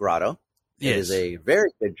Grog Grotto. Yes. It is a very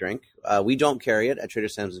good drink. We don't carry it at Trader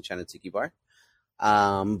Sam's Enchanted Tiki Bar.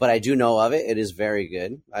 But I do know of it. It is very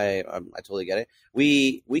good. I totally get it.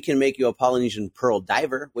 We can make you a Polynesian Pearl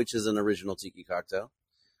Diver, which is an original tiki cocktail.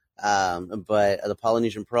 But the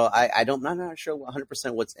Polynesian Pearl, I'm not sure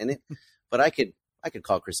 100% what's in it, but I could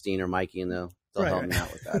call Christine or Mikey and they'll help me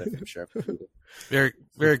out with that for sure. Very,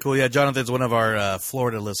 very cool. Yeah. Jonathan's one of our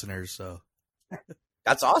Florida listeners. So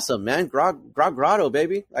that's awesome, man. Grog Grotto,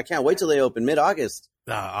 baby. I can't wait till they open mid-August.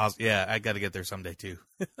 Yeah. I got to get there someday too.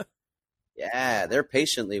 Yeah, they're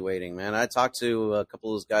patiently waiting, man. I talked to a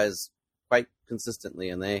couple of those guys quite consistently,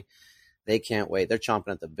 and they can't wait. They're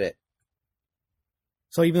chomping at the bit.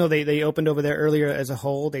 So even though they opened over there earlier as a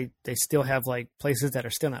whole, they still have like places that are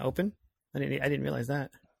still not open? I didn't realize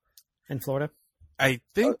that in Florida. I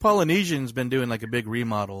think Polynesian's been doing like a big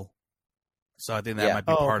remodel, so I think that might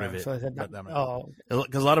be part of it. So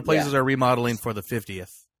because a lot of places are remodeling for the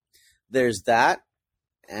 50th. There's that.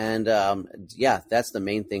 And, that's the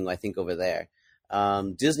main thing, I think, over there.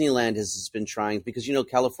 Disneyland has been trying, because,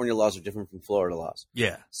 California laws are different from Florida laws.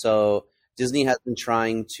 Yeah. So Disney has been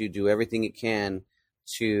trying to do everything it can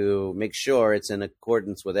to make sure it's in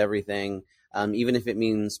accordance with everything, even if it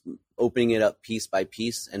means opening it up piece by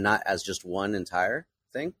piece and not as just one entire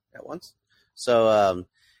thing at once. So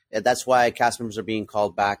that's why cast members are being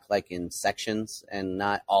called back like in sections and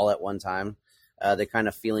not all at one time. They're kind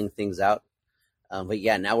of feeling things out. But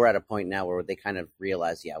yeah, now we're at a point now where they kind of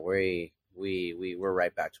realize, we're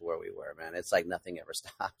right back to where we were, man. It's like nothing ever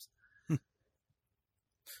stops.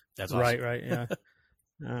 That's awesome. Right. Yeah.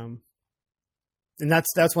 And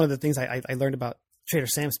that's one of the things I learned about Trader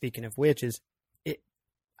Sam. Speaking of which, is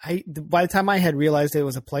by the time I had realized it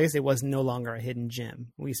was a place, it was no longer a hidden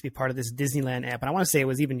gem. We used to be part of this Disneyland app, and I want to say it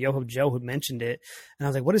was even Yoho Joe who mentioned it. And I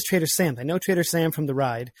was like, "What is Trader Sam's?" I know Trader Sam from the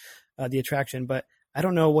ride, the attraction, but I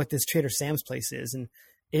don't know what this Trader Sam's place is. And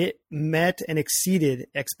it met and exceeded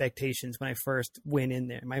expectations when I first went in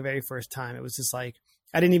there. My very first time, it was just like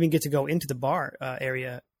I didn't even get to go into the bar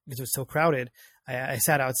area because it was so crowded. I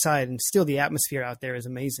sat outside, and still the atmosphere out there is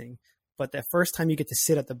amazing. But that first time you get to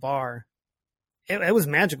sit at the bar, it was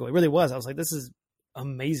magical. It really was. I was like, this is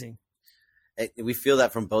amazing. We feel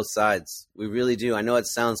that from both sides. We really do. I know it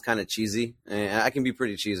sounds kind of cheesy, and I can be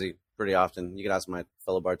pretty cheesy pretty often. You can ask my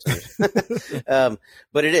fellow bartenders.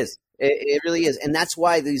 But it is. It really is. And that's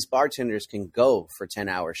why these bartenders can go for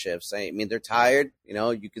 10-hour shifts. I mean, they're tired,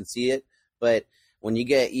 you can see it. But when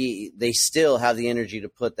they still have the energy to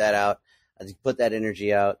put that out, to put that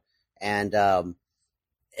energy out. And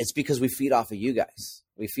it's because we feed off of you guys.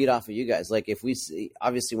 We feed off of you guys. Like if we see,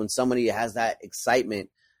 obviously when somebody has that excitement,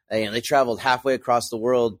 they traveled halfway across the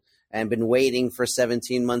world and been waiting for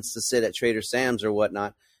 17 months to sit at Trader Sam's or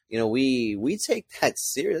whatnot. We take that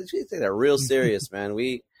serious. We take that real serious, man.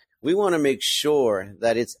 We want to make sure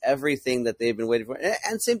that it's everything that they've been waiting for.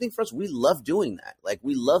 And same thing for us. We love doing that. Like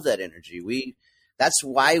we love that energy. That's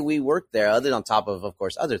why we work there, other on top of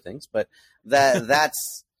course, other things. But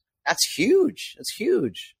that's huge. That's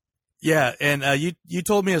huge. Yeah, and you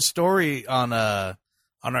told me a story on my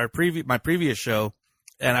previous show,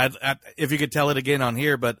 and I if you could tell it again on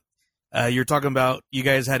here, but you're talking about you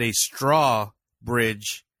guys had a straw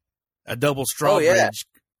bridge, a double straw bridge.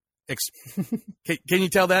 Can you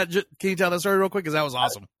tell that? Can you tell that story real quick? Because that was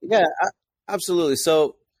awesome. Yeah, absolutely.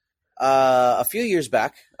 So a few years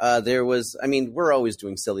back, there was. I mean, we're always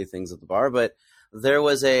doing silly things at the bar, but there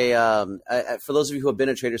was for those of you who have been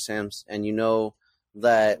at Trader Sam's and you know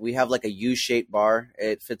that we have like a U-shaped bar.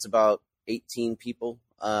 It fits about 18 people.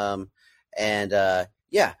 It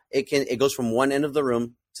goes from one end of the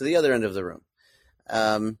room to the other end of the room.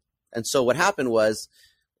 And so what happened was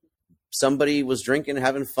somebody was drinking,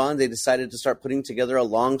 having fun. They decided to start putting together a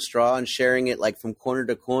long straw and sharing it like from corner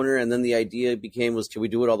to corner. And then the idea can we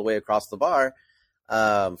do it all the way across the bar,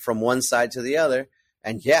 from one side to the other?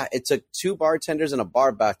 And yeah, it took two bartenders and a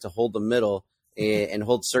bar back to hold the middle and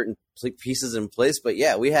hold certain pieces in place. But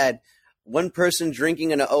yeah, we had one person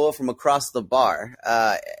drinking an OA from across the bar.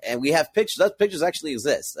 And we have pictures. Those pictures actually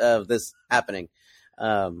exist of this happening.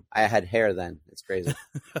 I had hair then. It's crazy.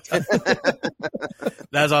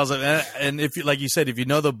 That's awesome. And if you, like you said, if you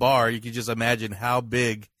know the bar, you can just imagine how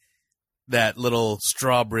big that little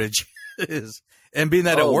straw bridge is. And being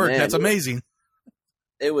that it worked, that's amazing.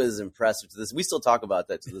 It was impressive to this. We still talk about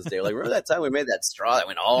that to this day. Like, remember that time we made that straw that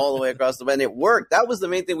went all the way across the bed and it worked? That was the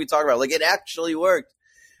main thing we talked about. Like, it actually worked.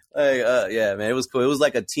 Yeah, man, it was cool. It was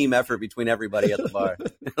like a team effort between everybody at the bar.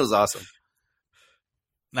 It was awesome.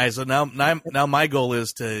 Nice. So now my goal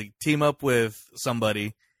is to team up with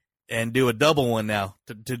somebody and do a double one now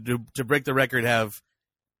to break the record. Have,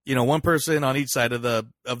 one person on each side of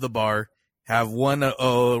the bar, have one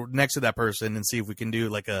next to that person, and see if we can do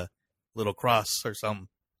like a little cross or something.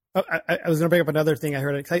 Oh, I was going to bring up another thing I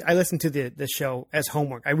heard. I listened to the show as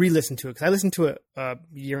homework. I re-listened to it because I listened to it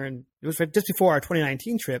it was just before our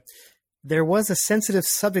 2019 trip. There was a sensitive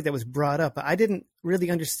subject that was brought up, but I didn't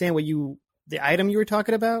really understand the item you were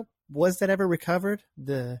talking about. Was that ever recovered?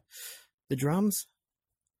 The drums?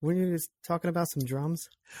 Were you talking about some drums?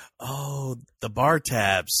 Oh, the bar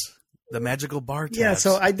tabs, the magical bar tabs. Yeah.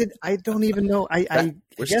 So I don't even know. I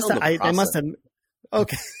guess I must have.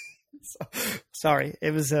 Okay. Sorry,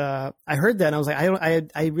 it was. I heard that and I was like,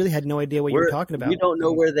 I really had no idea what you were talking about. We don't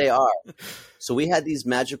know where they are. So we had these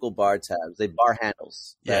magical bar tabs, bar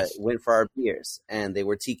handles that went for our beers, and they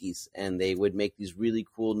were tikis, and they would make these really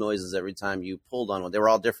cool noises every time you pulled on one. They were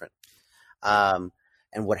all different. And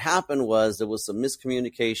what happened was there was some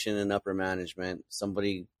miscommunication in upper management.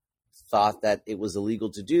 Somebody thought that it was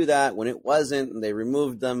illegal to do that when it wasn't, and they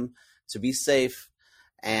removed them to be safe.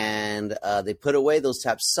 And they put away those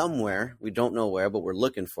taps somewhere. We don't know where, but we're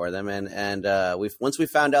looking for them. And once we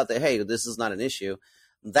found out that, hey, this is not an issue,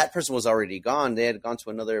 that person was already gone. They had gone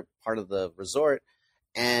to another part of the resort.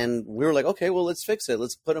 And we were like, okay, well, let's fix it.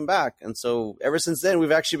 Let's put them back. And so ever since then,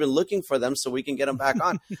 we've actually been looking for them so we can get them back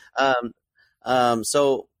on.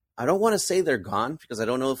 So I don't want to say they're gone because I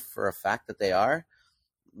don't know for a fact that they are.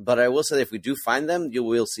 But I will say that if we do find them, you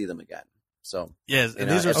will see them again. So yes, and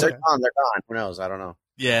these are they're gone. They're gone. Who knows? I don't know.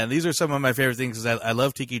 Yeah, and these are some of my favorite things because I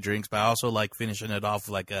love tiki drinks, but I also like finishing it off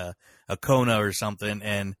like a Kona or something.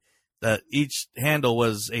 And each handle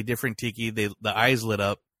was a different tiki. The eyes lit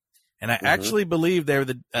up, and I actually believe they're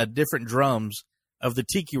the different drums of the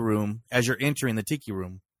tiki room as you're entering the tiki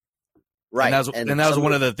room. Right, and that was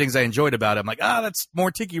one of the things I enjoyed about it. I'm like, that's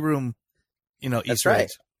more tiki room, Easter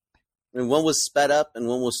eggs. And one was sped up and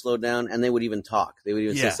one was slowed down, and they would even talk. They would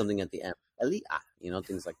even say something at the end,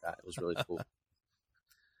 things like that. It was really cool.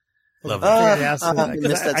 Love I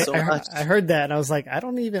missed that so much. I heard that and I was like, I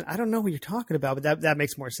don't know what you're talking about, but that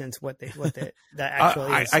makes more sense that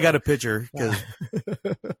actually is. I got a picture because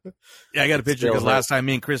I got a picture because last time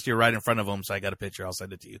me and Christy were right in front of him, so I got a picture. I'll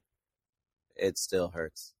send it to you. It still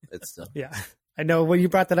hurts. It still. Yeah, I know when you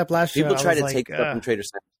brought that up last People show. try to take stuff from Trader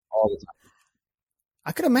Sam's all the time.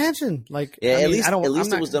 I could imagine, at least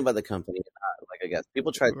it was done by the company. I guess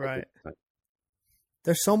people try. Right.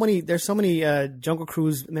 There's so many Jungle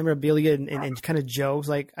Cruise memorabilia and kind of jokes.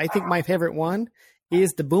 Like I think my favorite one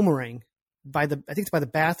is the boomerang I think it's by the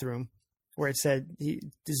bathroom where it said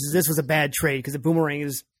this was a bad trade because the boomerang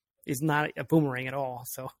is not a boomerang at all.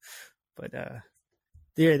 So, but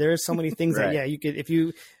there are so many things right. that you could if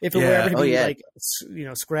it were ever to be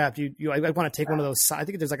scrapped. I want to take one of those. I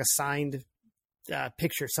think there's like a signed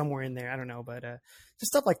picture somewhere in there. I don't know, but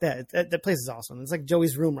just stuff like that. That place is awesome. It's like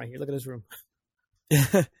Joey's room right here. Look at his room.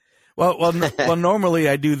 well, normally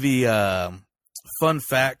I do the fun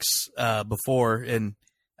facts before, and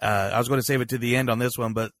I was going to save it to the end on this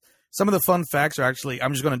one, but some of the fun facts are actually,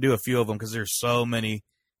 I'm just going to do a few of them because there's so many,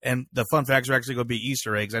 and the fun facts are actually going to be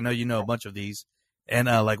Easter eggs. I know you know a bunch of these, and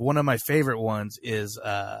like one of my favorite ones is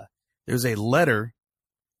there's a letter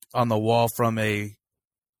on the wall from a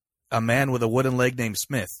man with a wooden leg named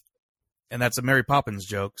Smith, and that's a Mary Poppins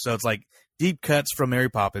joke. So it's like deep cuts from Mary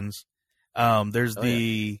Poppins. There's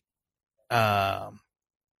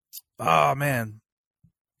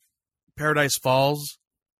Paradise Falls.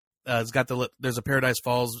 It's got there's a Paradise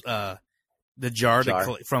Falls. The jar.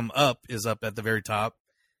 From Up is up at the very top.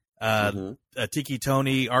 A Tiki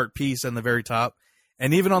Tony art piece on the very top,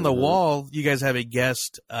 and even on the wall, you guys have a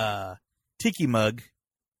guest tiki mug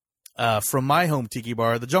from my home tiki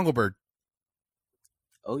bar, the Jungle Bird.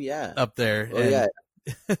 Oh yeah, up there. Oh yeah.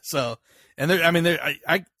 So. And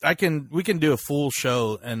we can do a full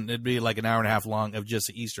show, and it'd be like an hour and a half long of just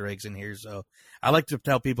Easter eggs in here. So I like to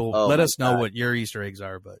tell people, let us know what your Easter eggs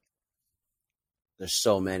are. But there's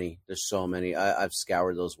so many. I've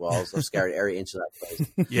scoured those walls. I've scoured every inch of that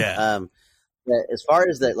place. Yeah. As far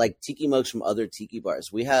as that, like tiki mugs from other tiki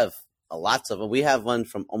bars, we have lots of them. We have one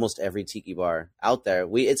from almost every tiki bar out there.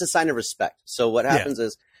 It's a sign of respect. So what happens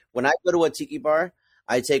is when I go to a tiki bar,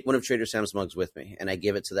 I take one of Trader Sam's mugs with me and I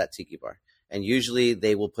give it to that tiki bar. And usually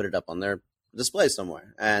they will put it up on their display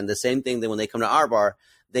somewhere. And the same thing, then when they come to our bar,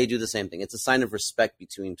 they do the same thing. It's a sign of respect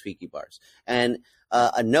between tiki bars. And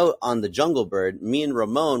a note on the Jungle Bird, me and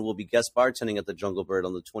Ramon will be guest bartending at the Jungle Bird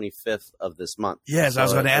on the 25th of this month. Yes, I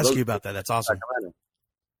was going to ask you about that. That's awesome.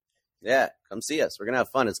 Yeah, come see us. We're going to have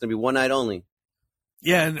fun. It's going to be one night only.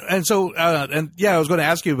 Yeah, and so, I was going to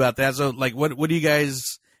ask you about that. So, like, what do you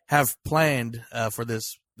guys have planned for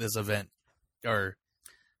this event? Or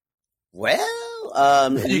you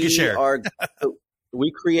can share.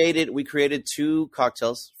 We created 2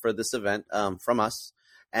 cocktails for this event from us,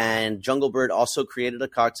 and Jungle Bird also created a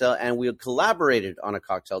cocktail, and we collaborated on a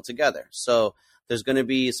cocktail together. So there's going to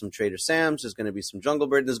be some Trader Sam's, there's going to be some Jungle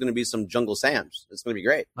Bird, there's going to be some Jungle Sam's. It's going to be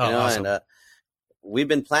great. Awesome. And we've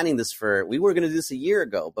been planning this we were going to do this a year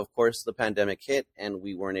ago, but of course the pandemic hit and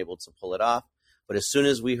we weren't able to pull it off. But as soon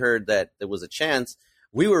as we heard that there was a chance,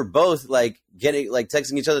 we were both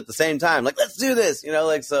texting each other at the same time, like, let's do this,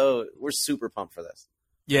 so we're super pumped for this.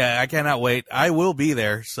 Yeah, I cannot wait. I will be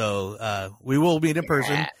there. So we will meet in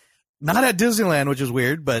person, not at Disneyland, which is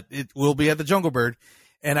weird, but it will be at the Jungle Bird.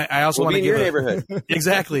 And I also want to give your neighborhood.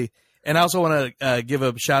 Exactly. And I also want to give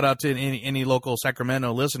a shout out to any local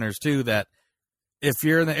Sacramento listeners too, that if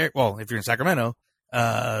you're in Sacramento,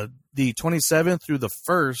 the 27th through the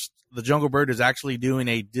 1st, the Jungle Bird is actually doing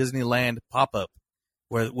a Disneyland pop-up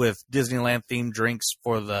with Disneyland themed drinks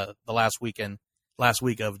for the last week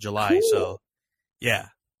of July. Cool. So yeah,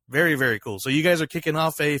 very, very cool. So you guys are kicking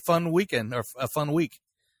off a fun weekend or a fun week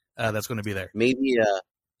that's going to be there.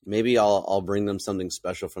 Maybe I'll bring them something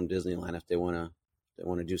special from Disneyland if they want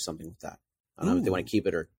to do something with that. I don't know if they want to keep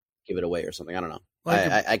it or give it away or something. I don't know.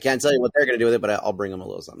 I can't tell you what they're going to do with it, but I'll bring them a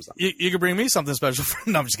little something. You can bring me something special.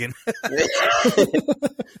 No, I'm just kidding.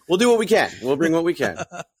 We'll do what we can. We'll bring what we can.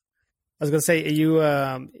 I was going to say, you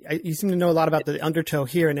seem to know a lot about the Undertow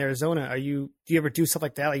here in Arizona. Do you ever do stuff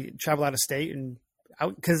like that? Like travel out of state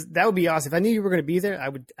because that would be awesome. If I knew you were going to be there,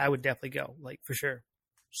 I would definitely go, like for sure.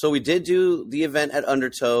 So we did do the event at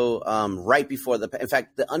Undertow right before in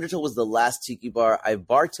fact, the Undertow was the last tiki bar I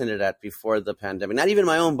bartended at before the pandemic. Not even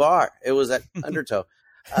my own bar. It was at Undertow.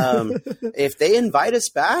 If they invite us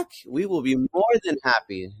back, we will be more than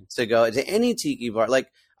happy to go to any tiki bar.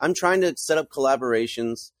 Like I'm trying to set up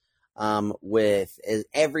collaborations with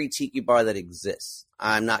every tiki bar that exists.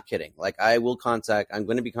 I'm not kidding. Like I'm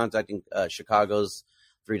going to be contacting Chicago's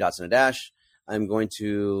 3 Dots and a Dash. I'm going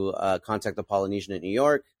to contact the Polynesian in New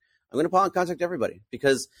York. I'm going to contact everybody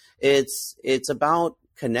because it's about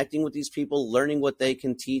connecting with these people, learning what they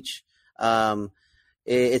can teach.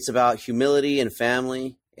 It's about humility and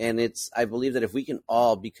family. And I believe that if we can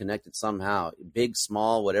all be connected somehow, big,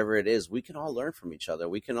 small, whatever it is, we can all learn from each other.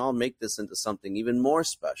 We can all make this into something even more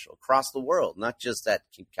special across the world, not just at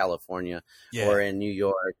California or in New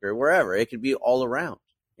York or wherever. It could be all around,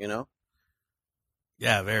 you know?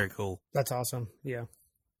 Yeah, very cool. That's awesome. Yeah.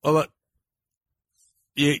 Well,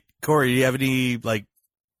 Corey, do you have any like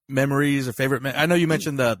memories or favorite? I know you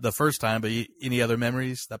mentioned the first time, but any other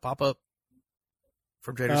memories that pop up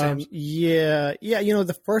from Trader Sam's? Yeah. You know,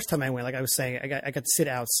 the first time I went, like I was saying, I got to sit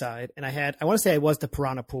outside, and I want to say I was the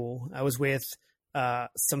Piranha Pool. I was with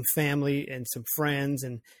some family and some friends,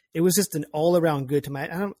 and it was just an all around good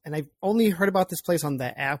time. And I've only heard about this place on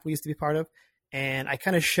the app we used to be part of, and I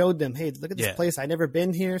kind of showed them, hey, look at this place. I've never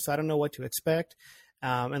been here, so I don't know what to expect.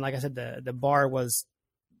 And like I said, the bar was,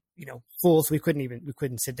 you know, full, so we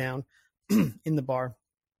couldn't sit down in the bar.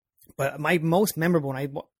 But my most memorable,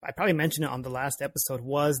 and I probably mentioned it on the last episode,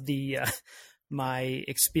 was my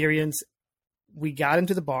experience. We got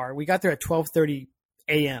into the bar. We got there at 12:30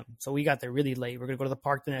 a.m., so we got there really late. We're going to go to the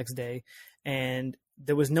park the next day, and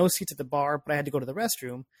there was no seats at the bar, but I had to go to the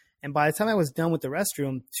restroom. And by the time I was done with the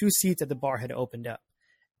restroom, 2 seats at the bar had opened up.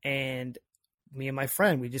 And me and my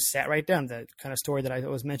friend, we just sat right down, the kind of story that I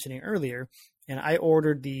was mentioning earlier, and I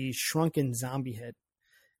ordered the shrunken zombie head.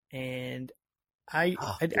 And I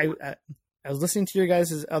was listening to your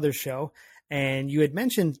guys' other show, and you had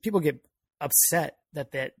mentioned people get upset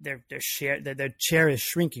that their chair is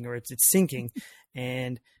shrinking or it's sinking,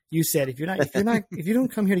 and you said if you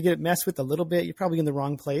don't come here to get it messed with a little bit, you're probably in the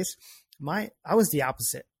wrong place. I was the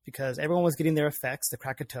opposite, because everyone was getting their effects, the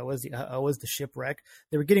Krakatoas, the Uh-Ohs, the shipwreck.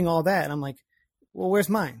 They were getting all that, and I'm like, well, where's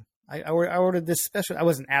mine? I ordered this special. I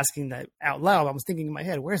wasn't asking that out loud. I was thinking in my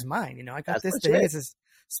head, where's mine? You know, I got this thing. It's a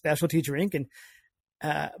specialty drink, and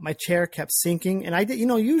my chair kept sinking. And I did, you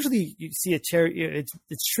know, usually you see a chair, it's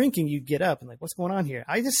shrinking, you get up and like, what's going on here?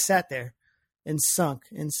 I just sat there and sunk.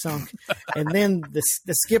 And then the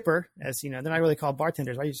skipper, as you know, they're not really called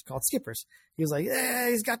bartenders, I used to call it skippers. He was like,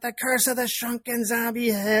 he's got the curse of the shrunken zombie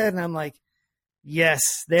head. And I'm like, yes,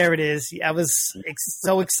 there it is. I was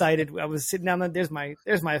so excited. I was sitting down there. There's my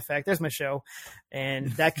effect. There's my show.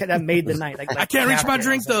 And that made the night. Like I can't reach my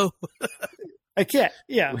drink though. I can't.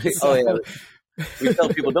 Yeah. Oh yeah. We tell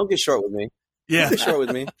people, don't get short with me. Yeah. Don't get short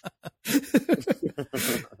with me.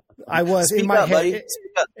 I was Speak in my up, head.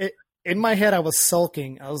 buddy. In my head, I was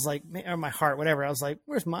sulking. I was like, or my heart, whatever. I was like,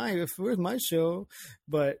 where's my show?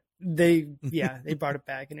 But they brought it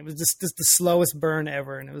back, and it was just the slowest burn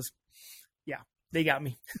ever. And it was, they got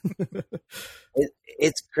me.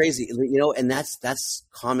 It's crazy, you know, and that's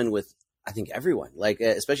common with, I think, everyone, like,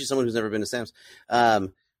 especially someone who's never been to Sam's.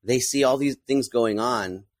 They see all these things going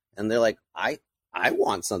on, and they're like, I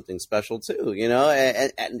want something special too, you know,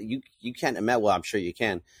 and you can't imagine. Well, I'm sure you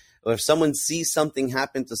can. Or if someone sees something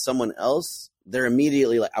happen to someone else, they're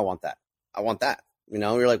immediately like, I want that. I want that. You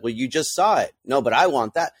know, you're like, well, you just saw it. No, but I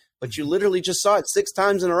want that. But you literally just saw it 6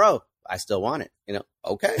 times in a row. I still want it. You know,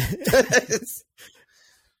 okay.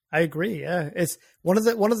 I agree. Yeah, it's one of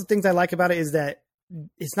the things I like about it is that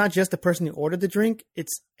it's not just the person who ordered the drink;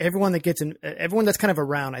 it's everyone that gets in, everyone that's kind of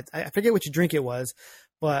around. I forget which drink it was,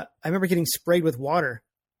 but I remember getting sprayed with water,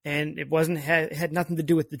 and it had nothing to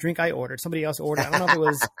do with the drink I ordered. Somebody else ordered. I don't know if it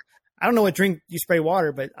was. I don't know what drink you spray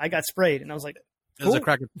water, but I got sprayed, and I was like, "It was a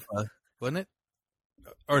Krakatoa, wasn't it?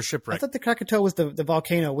 Or a shipwreck?" I thought the Krakatoa was the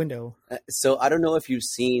volcano window. So I don't know if you've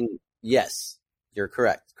seen. Yes, you're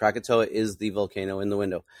correct. Krakatoa is the volcano in the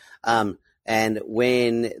window. And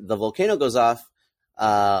when the volcano goes off,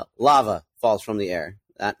 lava falls from the air.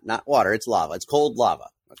 Not water, it's lava. It's cold lava.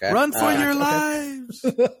 Okay. Run for your lives.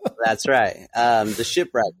 That's right. The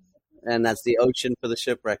shipwreck. And that's the ocean for the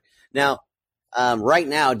shipwreck. Now, right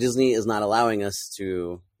now, Disney is not allowing us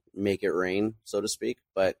to make it rain, so to speak,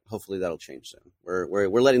 but hopefully that'll change soon.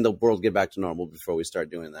 We're letting the world get back to normal before we start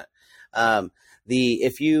doing that.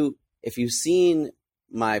 If you've seen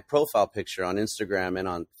my profile picture on Instagram and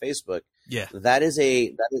on Facebook,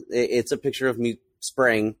 it's a picture of me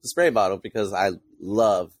spraying the spray bottle because I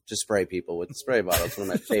love to spray people with the spray bottle. It's one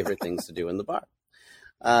of my favorite things to do in the bar.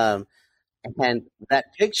 And that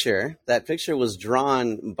picture was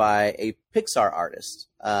drawn by a Pixar artist.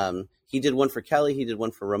 He did one for Kelly, he did one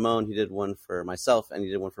for Ramon, he did one for myself, and he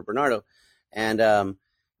did one for Bernardo. And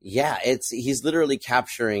he's literally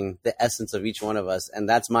capturing the essence of each one of us, and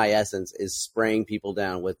that's my essence, is spraying people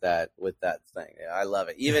down with that thing. Yeah, I love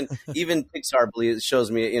it. Even Pixar believes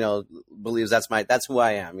that's who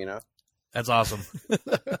I am, you know. That's awesome.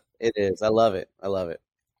 It is. I love it.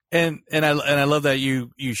 And I love that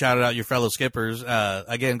you shouted out your fellow skippers.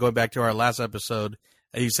 Again, going back to our last episode,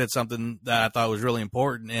 you said something that I thought was really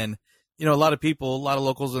important. And a lot of people, a lot of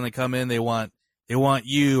locals, when they come in, they want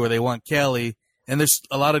you or they want Kelly. And there's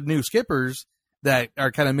a lot of new skippers that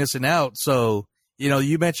are kind of missing out. So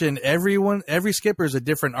you mentioned every skipper is a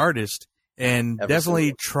different artist, and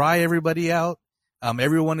definitely try everybody out.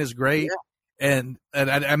 Everyone is great. Yeah. And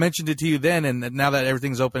I mentioned it to you then, and now that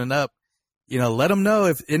everything's opening up, let them know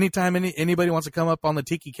if anytime anybody wants to come up on the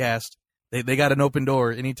Tiki Cast, they got an open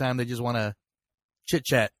door anytime they just want to chit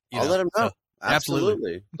chat. I'll let them know. So,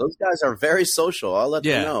 absolutely. Those guys are very social. I'll let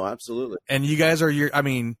them know. Absolutely. And you guys are you're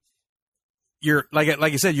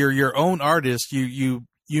like you said, you're your own artist. You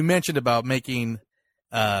mentioned about making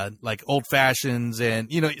like old fashions and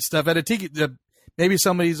stuff at a tiki. Maybe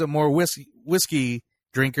somebody's a more whiskey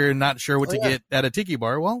drinker and not sure what to get at a tiki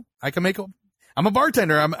bar. Well, I can make I'm a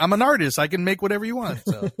bartender. I'm an artist. I can make whatever you want.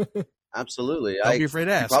 So absolutely. Don't be afraid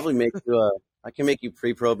to ask. Probably make you I can make you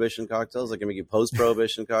pre-prohibition cocktails. I can make you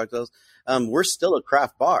post-prohibition cocktails. We're still a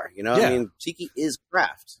craft bar, I mean, tiki is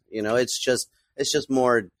craft. It's just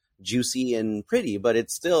more juicy and pretty, but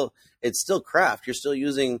it's still craft. You're still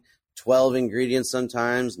using 12 ingredients,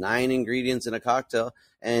 sometimes 9 ingredients in a cocktail.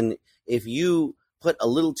 And if you put a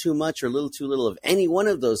little too much or a little too little of any one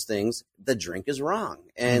of those things, the drink is wrong.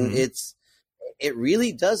 And it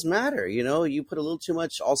really does matter. You put a little too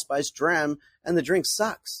much allspice dram and the drink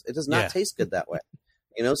sucks. It does not taste good that way.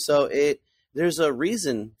 So there's a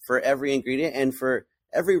reason for every ingredient, and for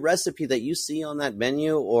every recipe that you see on that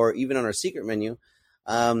menu or even on our secret menu.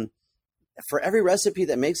 For every recipe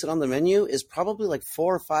that makes it on the menu is probably like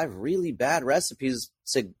 4 or 5 really bad recipes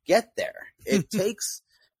to get there. It takes,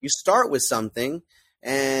 you start with something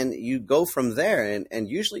and you go from there. And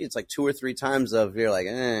usually it's like 2 or 3 times of you're like,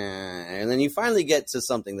 and then you finally get to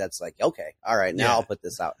something that's like, okay, all right, now I'll put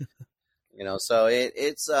this out. So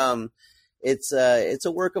it's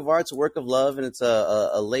a work of art, it's a work of love, and it's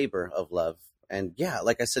a labor of love. And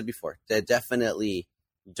like I said before, definitely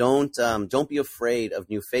don't be afraid of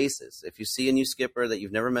new faces. If you see a new skipper that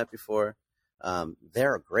you've never met before,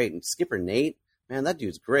 they're great. And Skipper Nate, man, that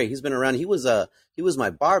dude's great. He's been around. He was my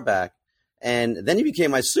bar back, and then he became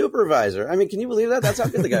my supervisor. I mean, can you believe that? That's how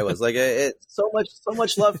good the guy was. Like, so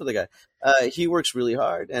much love for the guy. He works really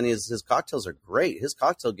hard, and his cocktails are great. His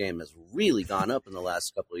cocktail game has really gone up in the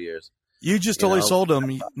last couple of years. You just totally sold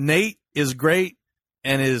him. Nate is great,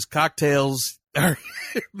 and his cocktails are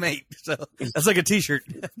mate. So that's like a T-shirt.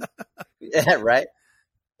 Yeah, right.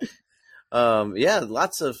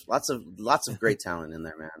 Lots of great talent in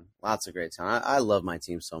there, man. Lots of great talent. I love my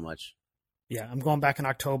team so much. Yeah, I'm going back in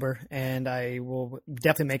October, and I will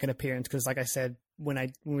definitely make an appearance because, like I said,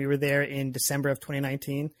 when we were there in December of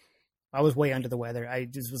 2019, I was way under the weather. I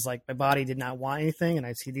just was like, my body did not want anything, and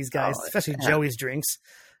I see these guys, especially Joey's drinks.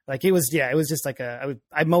 Like it was just like I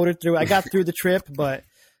motored through. I got through the trip, but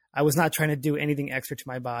I was not trying to do anything extra to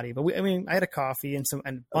my body. But I had a coffee and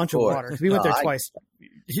a bunch of water. We went there twice.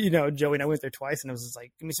 Joey and I went there twice, and I was just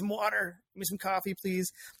like, give me some water, give me some coffee,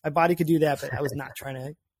 please. My body could do that, but I was not trying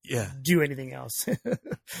to do anything else.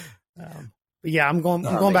 I'm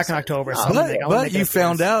going back in October. So but you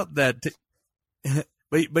found out that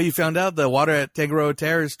but you found out the water at Tangaroa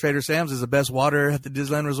Terrace Trader Sam's is the best water at the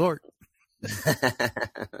Disneyland Resort.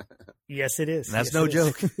 Yes, it is. And that's no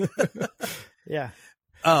joke. Yeah.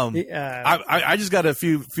 I just got a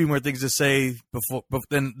few more things to say before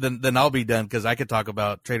then I'll be done, because I could talk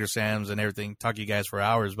about Trader Sam's and everything, talk to you guys for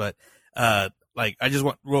hours. But I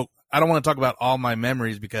don't want to talk about all my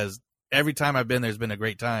memories, because every time I've been there's been a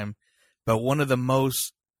great time. But one of the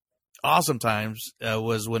most awesome times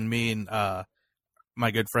was when me and our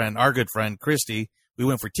good friend Christy, we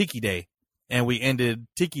went for Tiki Day, and we ended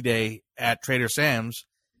Tiki Day at Trader Sam's,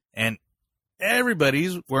 and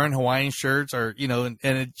everybody's wearing Hawaiian shirts, or and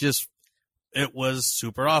it was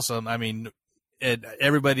super awesome. I mean,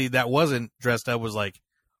 everybody that wasn't dressed up was like,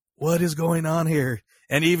 what is going on here?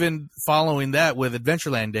 And even following that with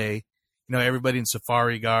Adventureland Day, everybody in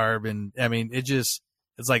safari garb, and I mean, it's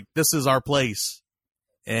like, this is our place.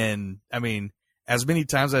 And I mean, as many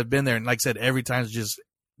times I've been there, and like I said, every time's just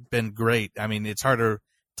been great. I mean, it's hard to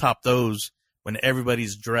top those when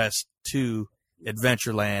everybody's dressed to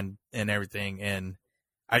Adventureland and everything. And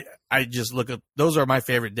I just look at, those are my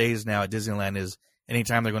favorite days now at Disneyland, is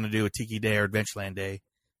anytime they're going to do a Tiki Day or Adventureland Day.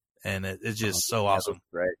 And it's just so awesome.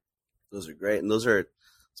 Those are great. And those are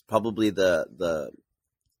probably the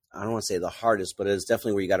I don't want to say the hardest, but it's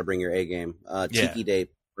definitely where you got to bring your A game. Tiki Day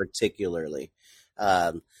particularly.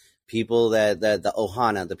 People that the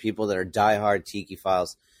Ohana, the people that are diehard Tiki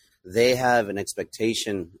files, they have an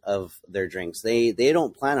expectation of their drinks. They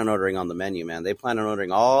don't plan on ordering on the menu, man. They plan on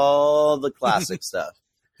ordering all the classic stuff.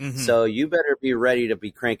 Mm-hmm. So you better be ready to be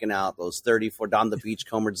cranking out those 34 Don the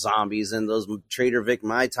Beachcomber zombies and those Trader Vic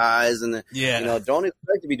Mai Tais. And, don't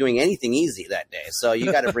expect to be doing anything easy that day. So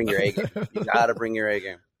you got to bring your A game. You got to bring your A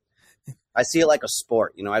game. I see it like a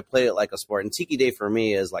sport. I play it like a sport. And Tiki Day for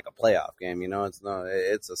me is like a playoff game.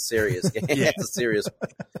 It's a serious game. Yeah. It's a serious one.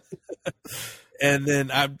 And then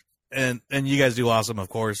and you guys do awesome, of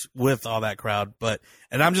course, with all that crowd.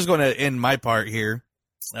 And I'm just going to end my part here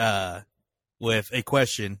with a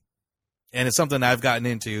question, and it's something I've gotten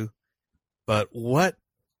into. But when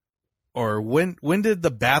did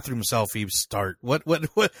the bathroom selfie start? What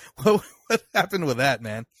happened with that,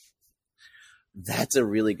 man? That's a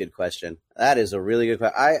really good question. That is a really good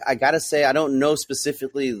question. I gotta say, I don't know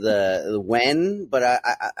specifically the when, but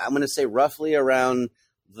I'm gonna say roughly around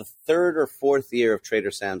the third or fourth year of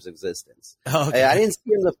Trader Sam's existence. Okay. I didn't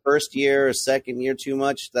see him the first year or second year too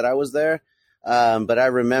much that I was there. But I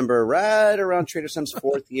remember right around Trader Sam's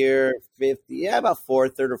fourth year, about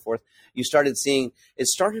third or fourth, you started seeing, it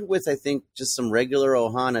started with, I think, just some regular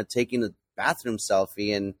Ohana taking a bathroom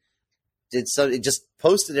selfie and it just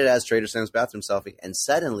posted it as Trader Sam's bathroom selfie. And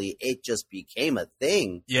suddenly it just became a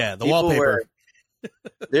thing. Yeah. The wallpaper.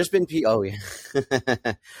 There's been people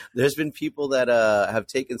that have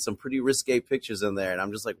taken some pretty risque pictures in there. And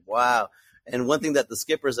I'm just like, wow. And one thing that the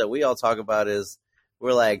skippers that we all talk about is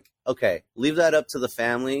we're like, okay, leave that up to the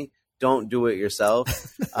family. Don't do it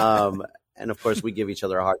yourself. And of course we give each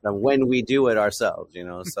other a hard time when we do it ourselves,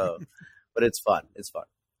 so, but it's fun. It's fun.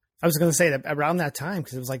 I was going to say that around that time,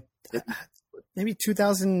 because it was like maybe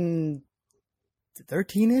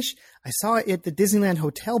 2013-ish, I saw it at the Disneyland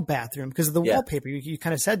Hotel bathroom because of the wallpaper. You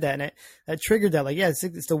kind of said that, and that triggered that. Like,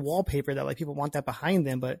 it's the wallpaper that like people want that behind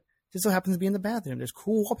them, but it just so happens to be in the bathroom. There's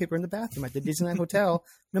cool wallpaper in the bathroom at the Disneyland Hotel,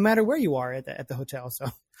 no matter where you are at the hotel. So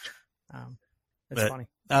that's funny.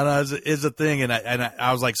 I don't know, it's a thing, and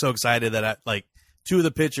I was like so excited that I like two of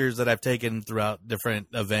the pictures that I've taken throughout different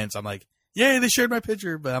events. I'm like, yay, they shared my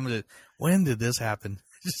picture, but when did this happen?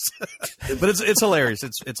 But it's hilarious.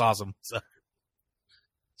 It's awesome. So.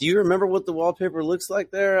 Do you remember what the wallpaper looks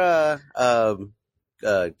like there,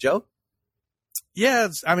 Joe? Yeah,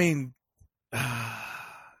 I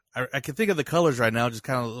can think of the colors right now, just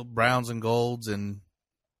kind of browns and golds. And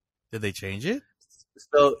did they change it?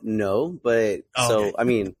 So no, but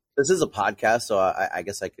this is a podcast, so I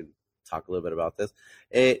guess I could talk a little bit about this.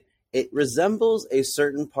 It resembles a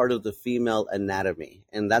certain part of the female anatomy,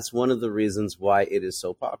 and that's one of the reasons why it is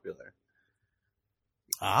so popular.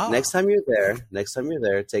 Next time you're there,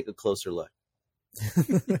 take a closer look.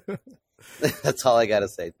 That's all I gotta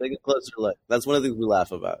say. Take a closer look. That's one of the things we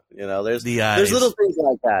laugh about. There's little things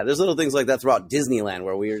like that. There's little things like that throughout Disneyland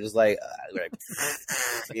where we were just like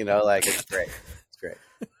it's great. It's great.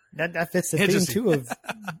 That fits the theme too of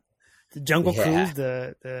the Jungle Cruise,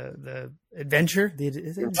 the adventure.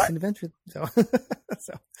 Is it an adventure? So,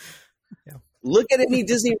 yeah. Look at any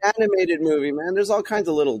Disney animated movie, man. There's all kinds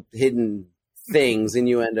of little hidden things,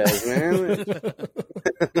 innuendos, man.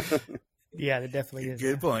 Yeah, there definitely is.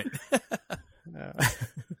 Good point.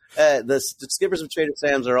 The skippers of Trader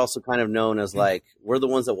Sam's are also kind of known as like, we're the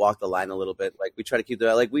ones that walk the line a little bit. Like we try to keep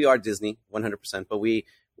we are Disney 100%, but we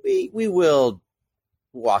will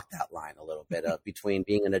walk that line a little bit between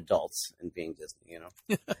being an adult and being Disney,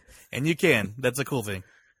 And you can. That's a cool thing.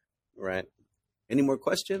 Right. Any more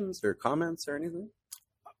questions or comments or anything?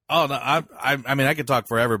 Oh no, I could talk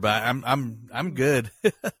forever, but I'm good.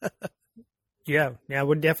 Yeah,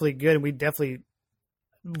 we're definitely good. And we definitely,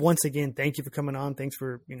 once again, thank you for coming on. Thanks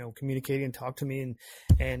for, communicating and talk to me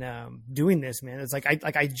and doing this, man. It's like,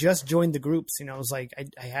 I just joined the groups, it was like,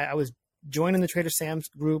 I was joining the Trader Sam's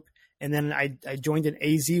group, and then I joined an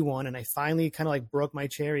AZ one, and I finally kind of like broke my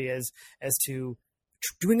cherry as to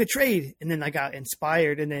doing a trade. And then I got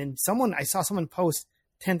inspired, and then I saw someone post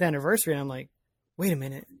 10th anniversary, and I'm like, wait a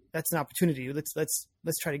minute, that's an opportunity. Let's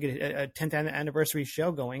try to get a 10th anniversary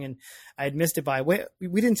show going. And I had missed it by, we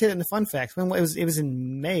didn't say it in the fun facts. When it was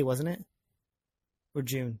in May, wasn't it? Or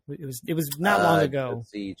June? It was not long ago.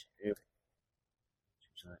 Let's see,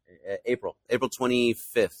 April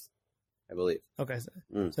 25th, I believe. Okay. So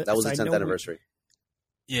that was the 10th anniversary.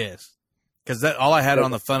 Yes. Because all I had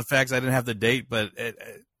on the fun facts, I didn't have the date, but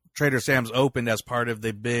Trader Sam's opened as part of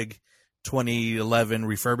the big 2011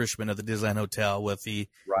 refurbishment of the Disneyland Hotel with the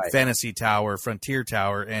Fantasy Tower, Frontier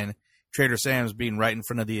Tower, and Trader Sam's being right in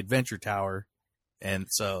front of the Adventure Tower. And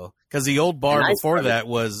so, because the old bar before that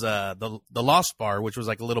was the Lost Bar, which was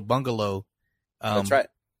like a little bungalow that's right.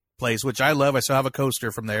 place, which I love. I still have a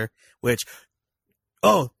coaster from there, which,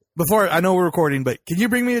 before I know we're recording, but can you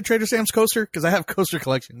bring me a Trader Sam's coaster? Because I have coaster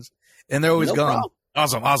collections, and they're always No gone.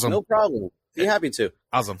 problem. Awesome. No problem. Be happy to.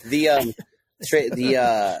 Awesome. The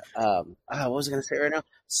what was I going to say right now?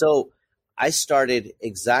 So I started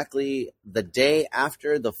exactly the day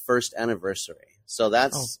after the first anniversary. So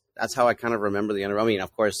that's how I kind of remember the anniversary. I mean,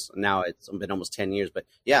 of course, now it's been almost 10 years, but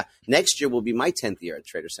yeah, next year will be my 10th year at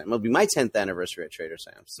Trader Sam's. It'll be my 10th anniversary at Trader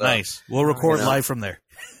Sam's. So, nice. We'll record live from there.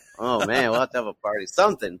 Oh man, we'll have to have a party.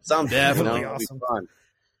 Something. Definitely It'll be fun.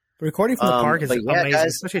 Recording from the park is amazing, guys,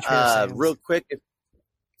 especially at Trader Sam's. real quick.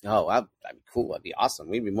 That'd be cool. That'd be awesome.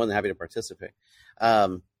 We'd be more than happy to participate.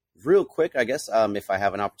 Real quick, I guess, if I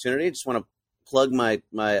have an opportunity, I just want to plug my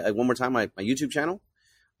one more time my YouTube channel.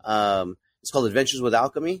 It's called Adventures with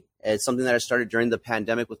Alchemy. It's something that I started during the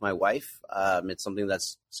pandemic with my wife. It's something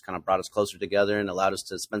that's kind of brought us closer together and allowed us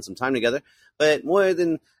to spend some time together. But more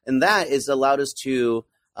than that, it's allowed us to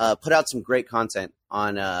put out some great content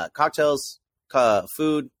on cocktails,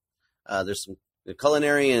 food. There's some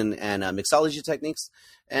culinary and mixology techniques.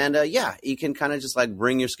 And you can kind of just like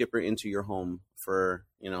bring your skipper into your home for,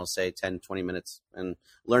 say 10, 20 minutes and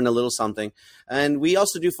learn a little something. And we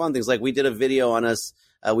also do fun things. Like we did a video on us.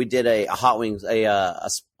 We did a hot wings, a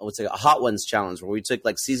hot ones challenge where we took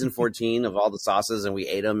like season 14 of all the sauces and we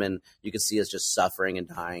ate them, and you could see us just suffering and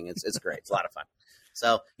dying. It's great. It's a lot of fun.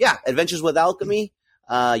 So yeah, Adventures with Alchemy,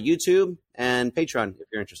 YouTube and Patreon if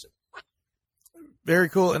you're interested. Very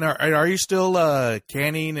cool. And are you still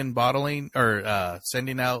canning and bottling or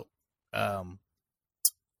sending out?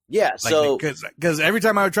 Yeah. So because every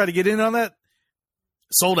time I would try to get in on that,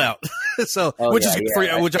 sold out. So which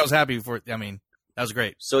I was happy for. I mean, that was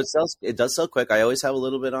great. So it does sell quick. I always have a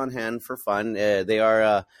little bit on hand for fun. They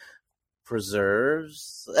are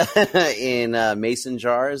preserves in mason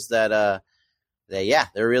jars that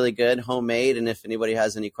they're really good, homemade. And if anybody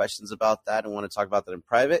has any questions about that and want to talk about that in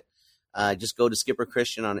private, just go to Skipper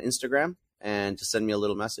Christian on Instagram and just send me a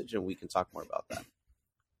little message and we can talk more about that.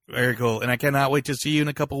 Very cool. And I cannot wait to see you in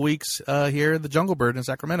a couple weeks here at the Jungle Bird in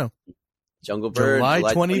Sacramento. Jungle Bird, July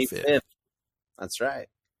 25th. That's right.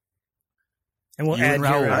 And we'll add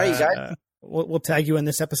your, we'll tag you in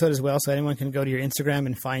this episode as well, so anyone can go to your Instagram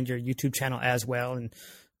and find your YouTube channel as well. And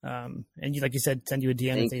you, like you said, send you a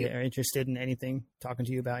DM if they are interested in anything, talking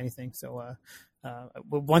to you about anything. So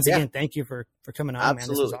once again, thank you for coming on, man.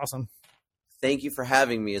 This was awesome. Thank you for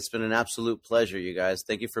having me. It's been an absolute pleasure, you guys.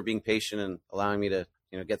 Thank you for being patient and allowing me to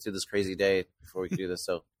get through this crazy day before we can do this.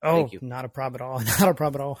 So thank you. Not a problem at all. Not a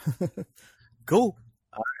problem at all. Cool.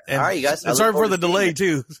 All right, you guys. And sorry for the delay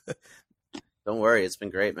too. Don't worry. It's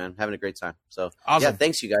been great, man. Having a great time. So awesome. Yeah,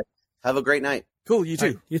 thanks you guys. Have a great night. Cool. You too.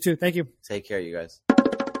 Right, you too. Thank you. Take care, you guys.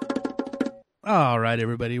 All right,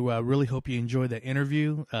 everybody. Well, I really hope you enjoyed that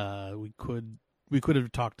interview. We could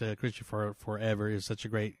have talked to Christian for forever. It's such a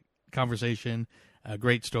great conversation,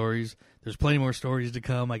 great stories. There's plenty more stories to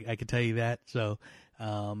come. I can tell you that. So,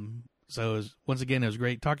 once again, it was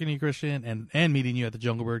great talking to you, Christian, and meeting you at the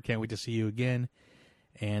Jungle Bird. Can't wait to see you again.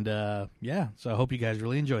 And so I hope you guys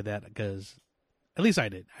really enjoyed that, because at least I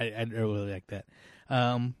did. I really like that.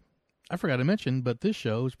 I forgot to mention, but this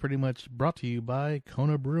show is pretty much brought to you by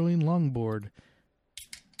Kona Brewing Longboard.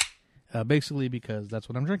 Basically because that's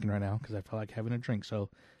what I'm drinking right now, because I feel like having a drink. So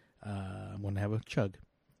I'm going to have a chug.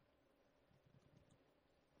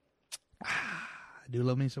 I do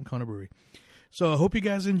love me some Kona Brewery. So I hope you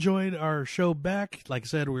guys enjoyed our show back. Like I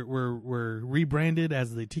said, we're rebranded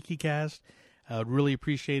as the Tiki Cast. I would really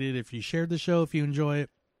appreciate it if you shared the show, if you enjoy it.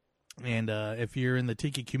 And if you're in the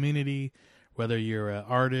Tiki community, whether you're an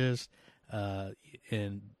artist and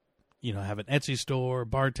have an Etsy store,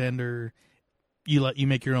 bartender, you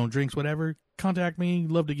make your own drinks, whatever, contact me.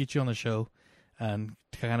 Love to get you on the show and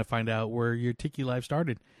kind of find out where your Tiki life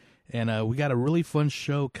started. And we got a really fun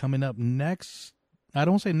show coming up next. I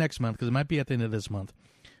don't say next month because it might be at the end of this month.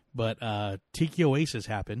 But Tiki Oasis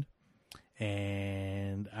happened,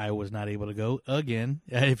 and I was not able to go again.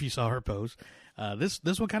 If you saw her post,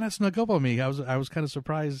 this one kind of snuck up on me. I was kind of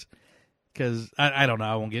surprised because I don't know.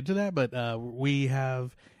 I won't get to that, but we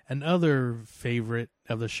have another favorite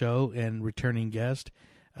of the show and returning guest,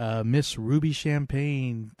 Miss Ruby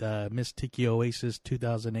Champagne, Miss Tiki Oasis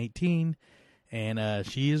 2018. And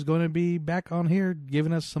she is going to be back on here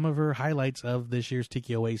giving us some of her highlights of this year's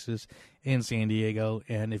Tiki Oasis in San Diego.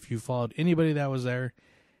 And if you followed anybody that was there,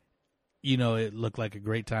 it looked like a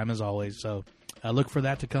great time as always. So look for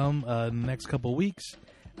that to come in the next couple of weeks.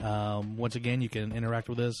 Once again, you can interact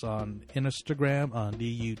with us on Instagram on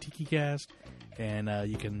DU TikiCast. And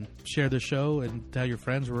you can share the show and tell your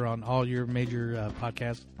friends. We're on all your major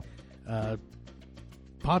podcast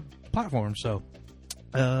platforms. So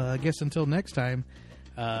I guess until next time,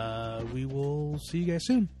 We will see you guys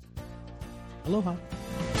soon. Aloha.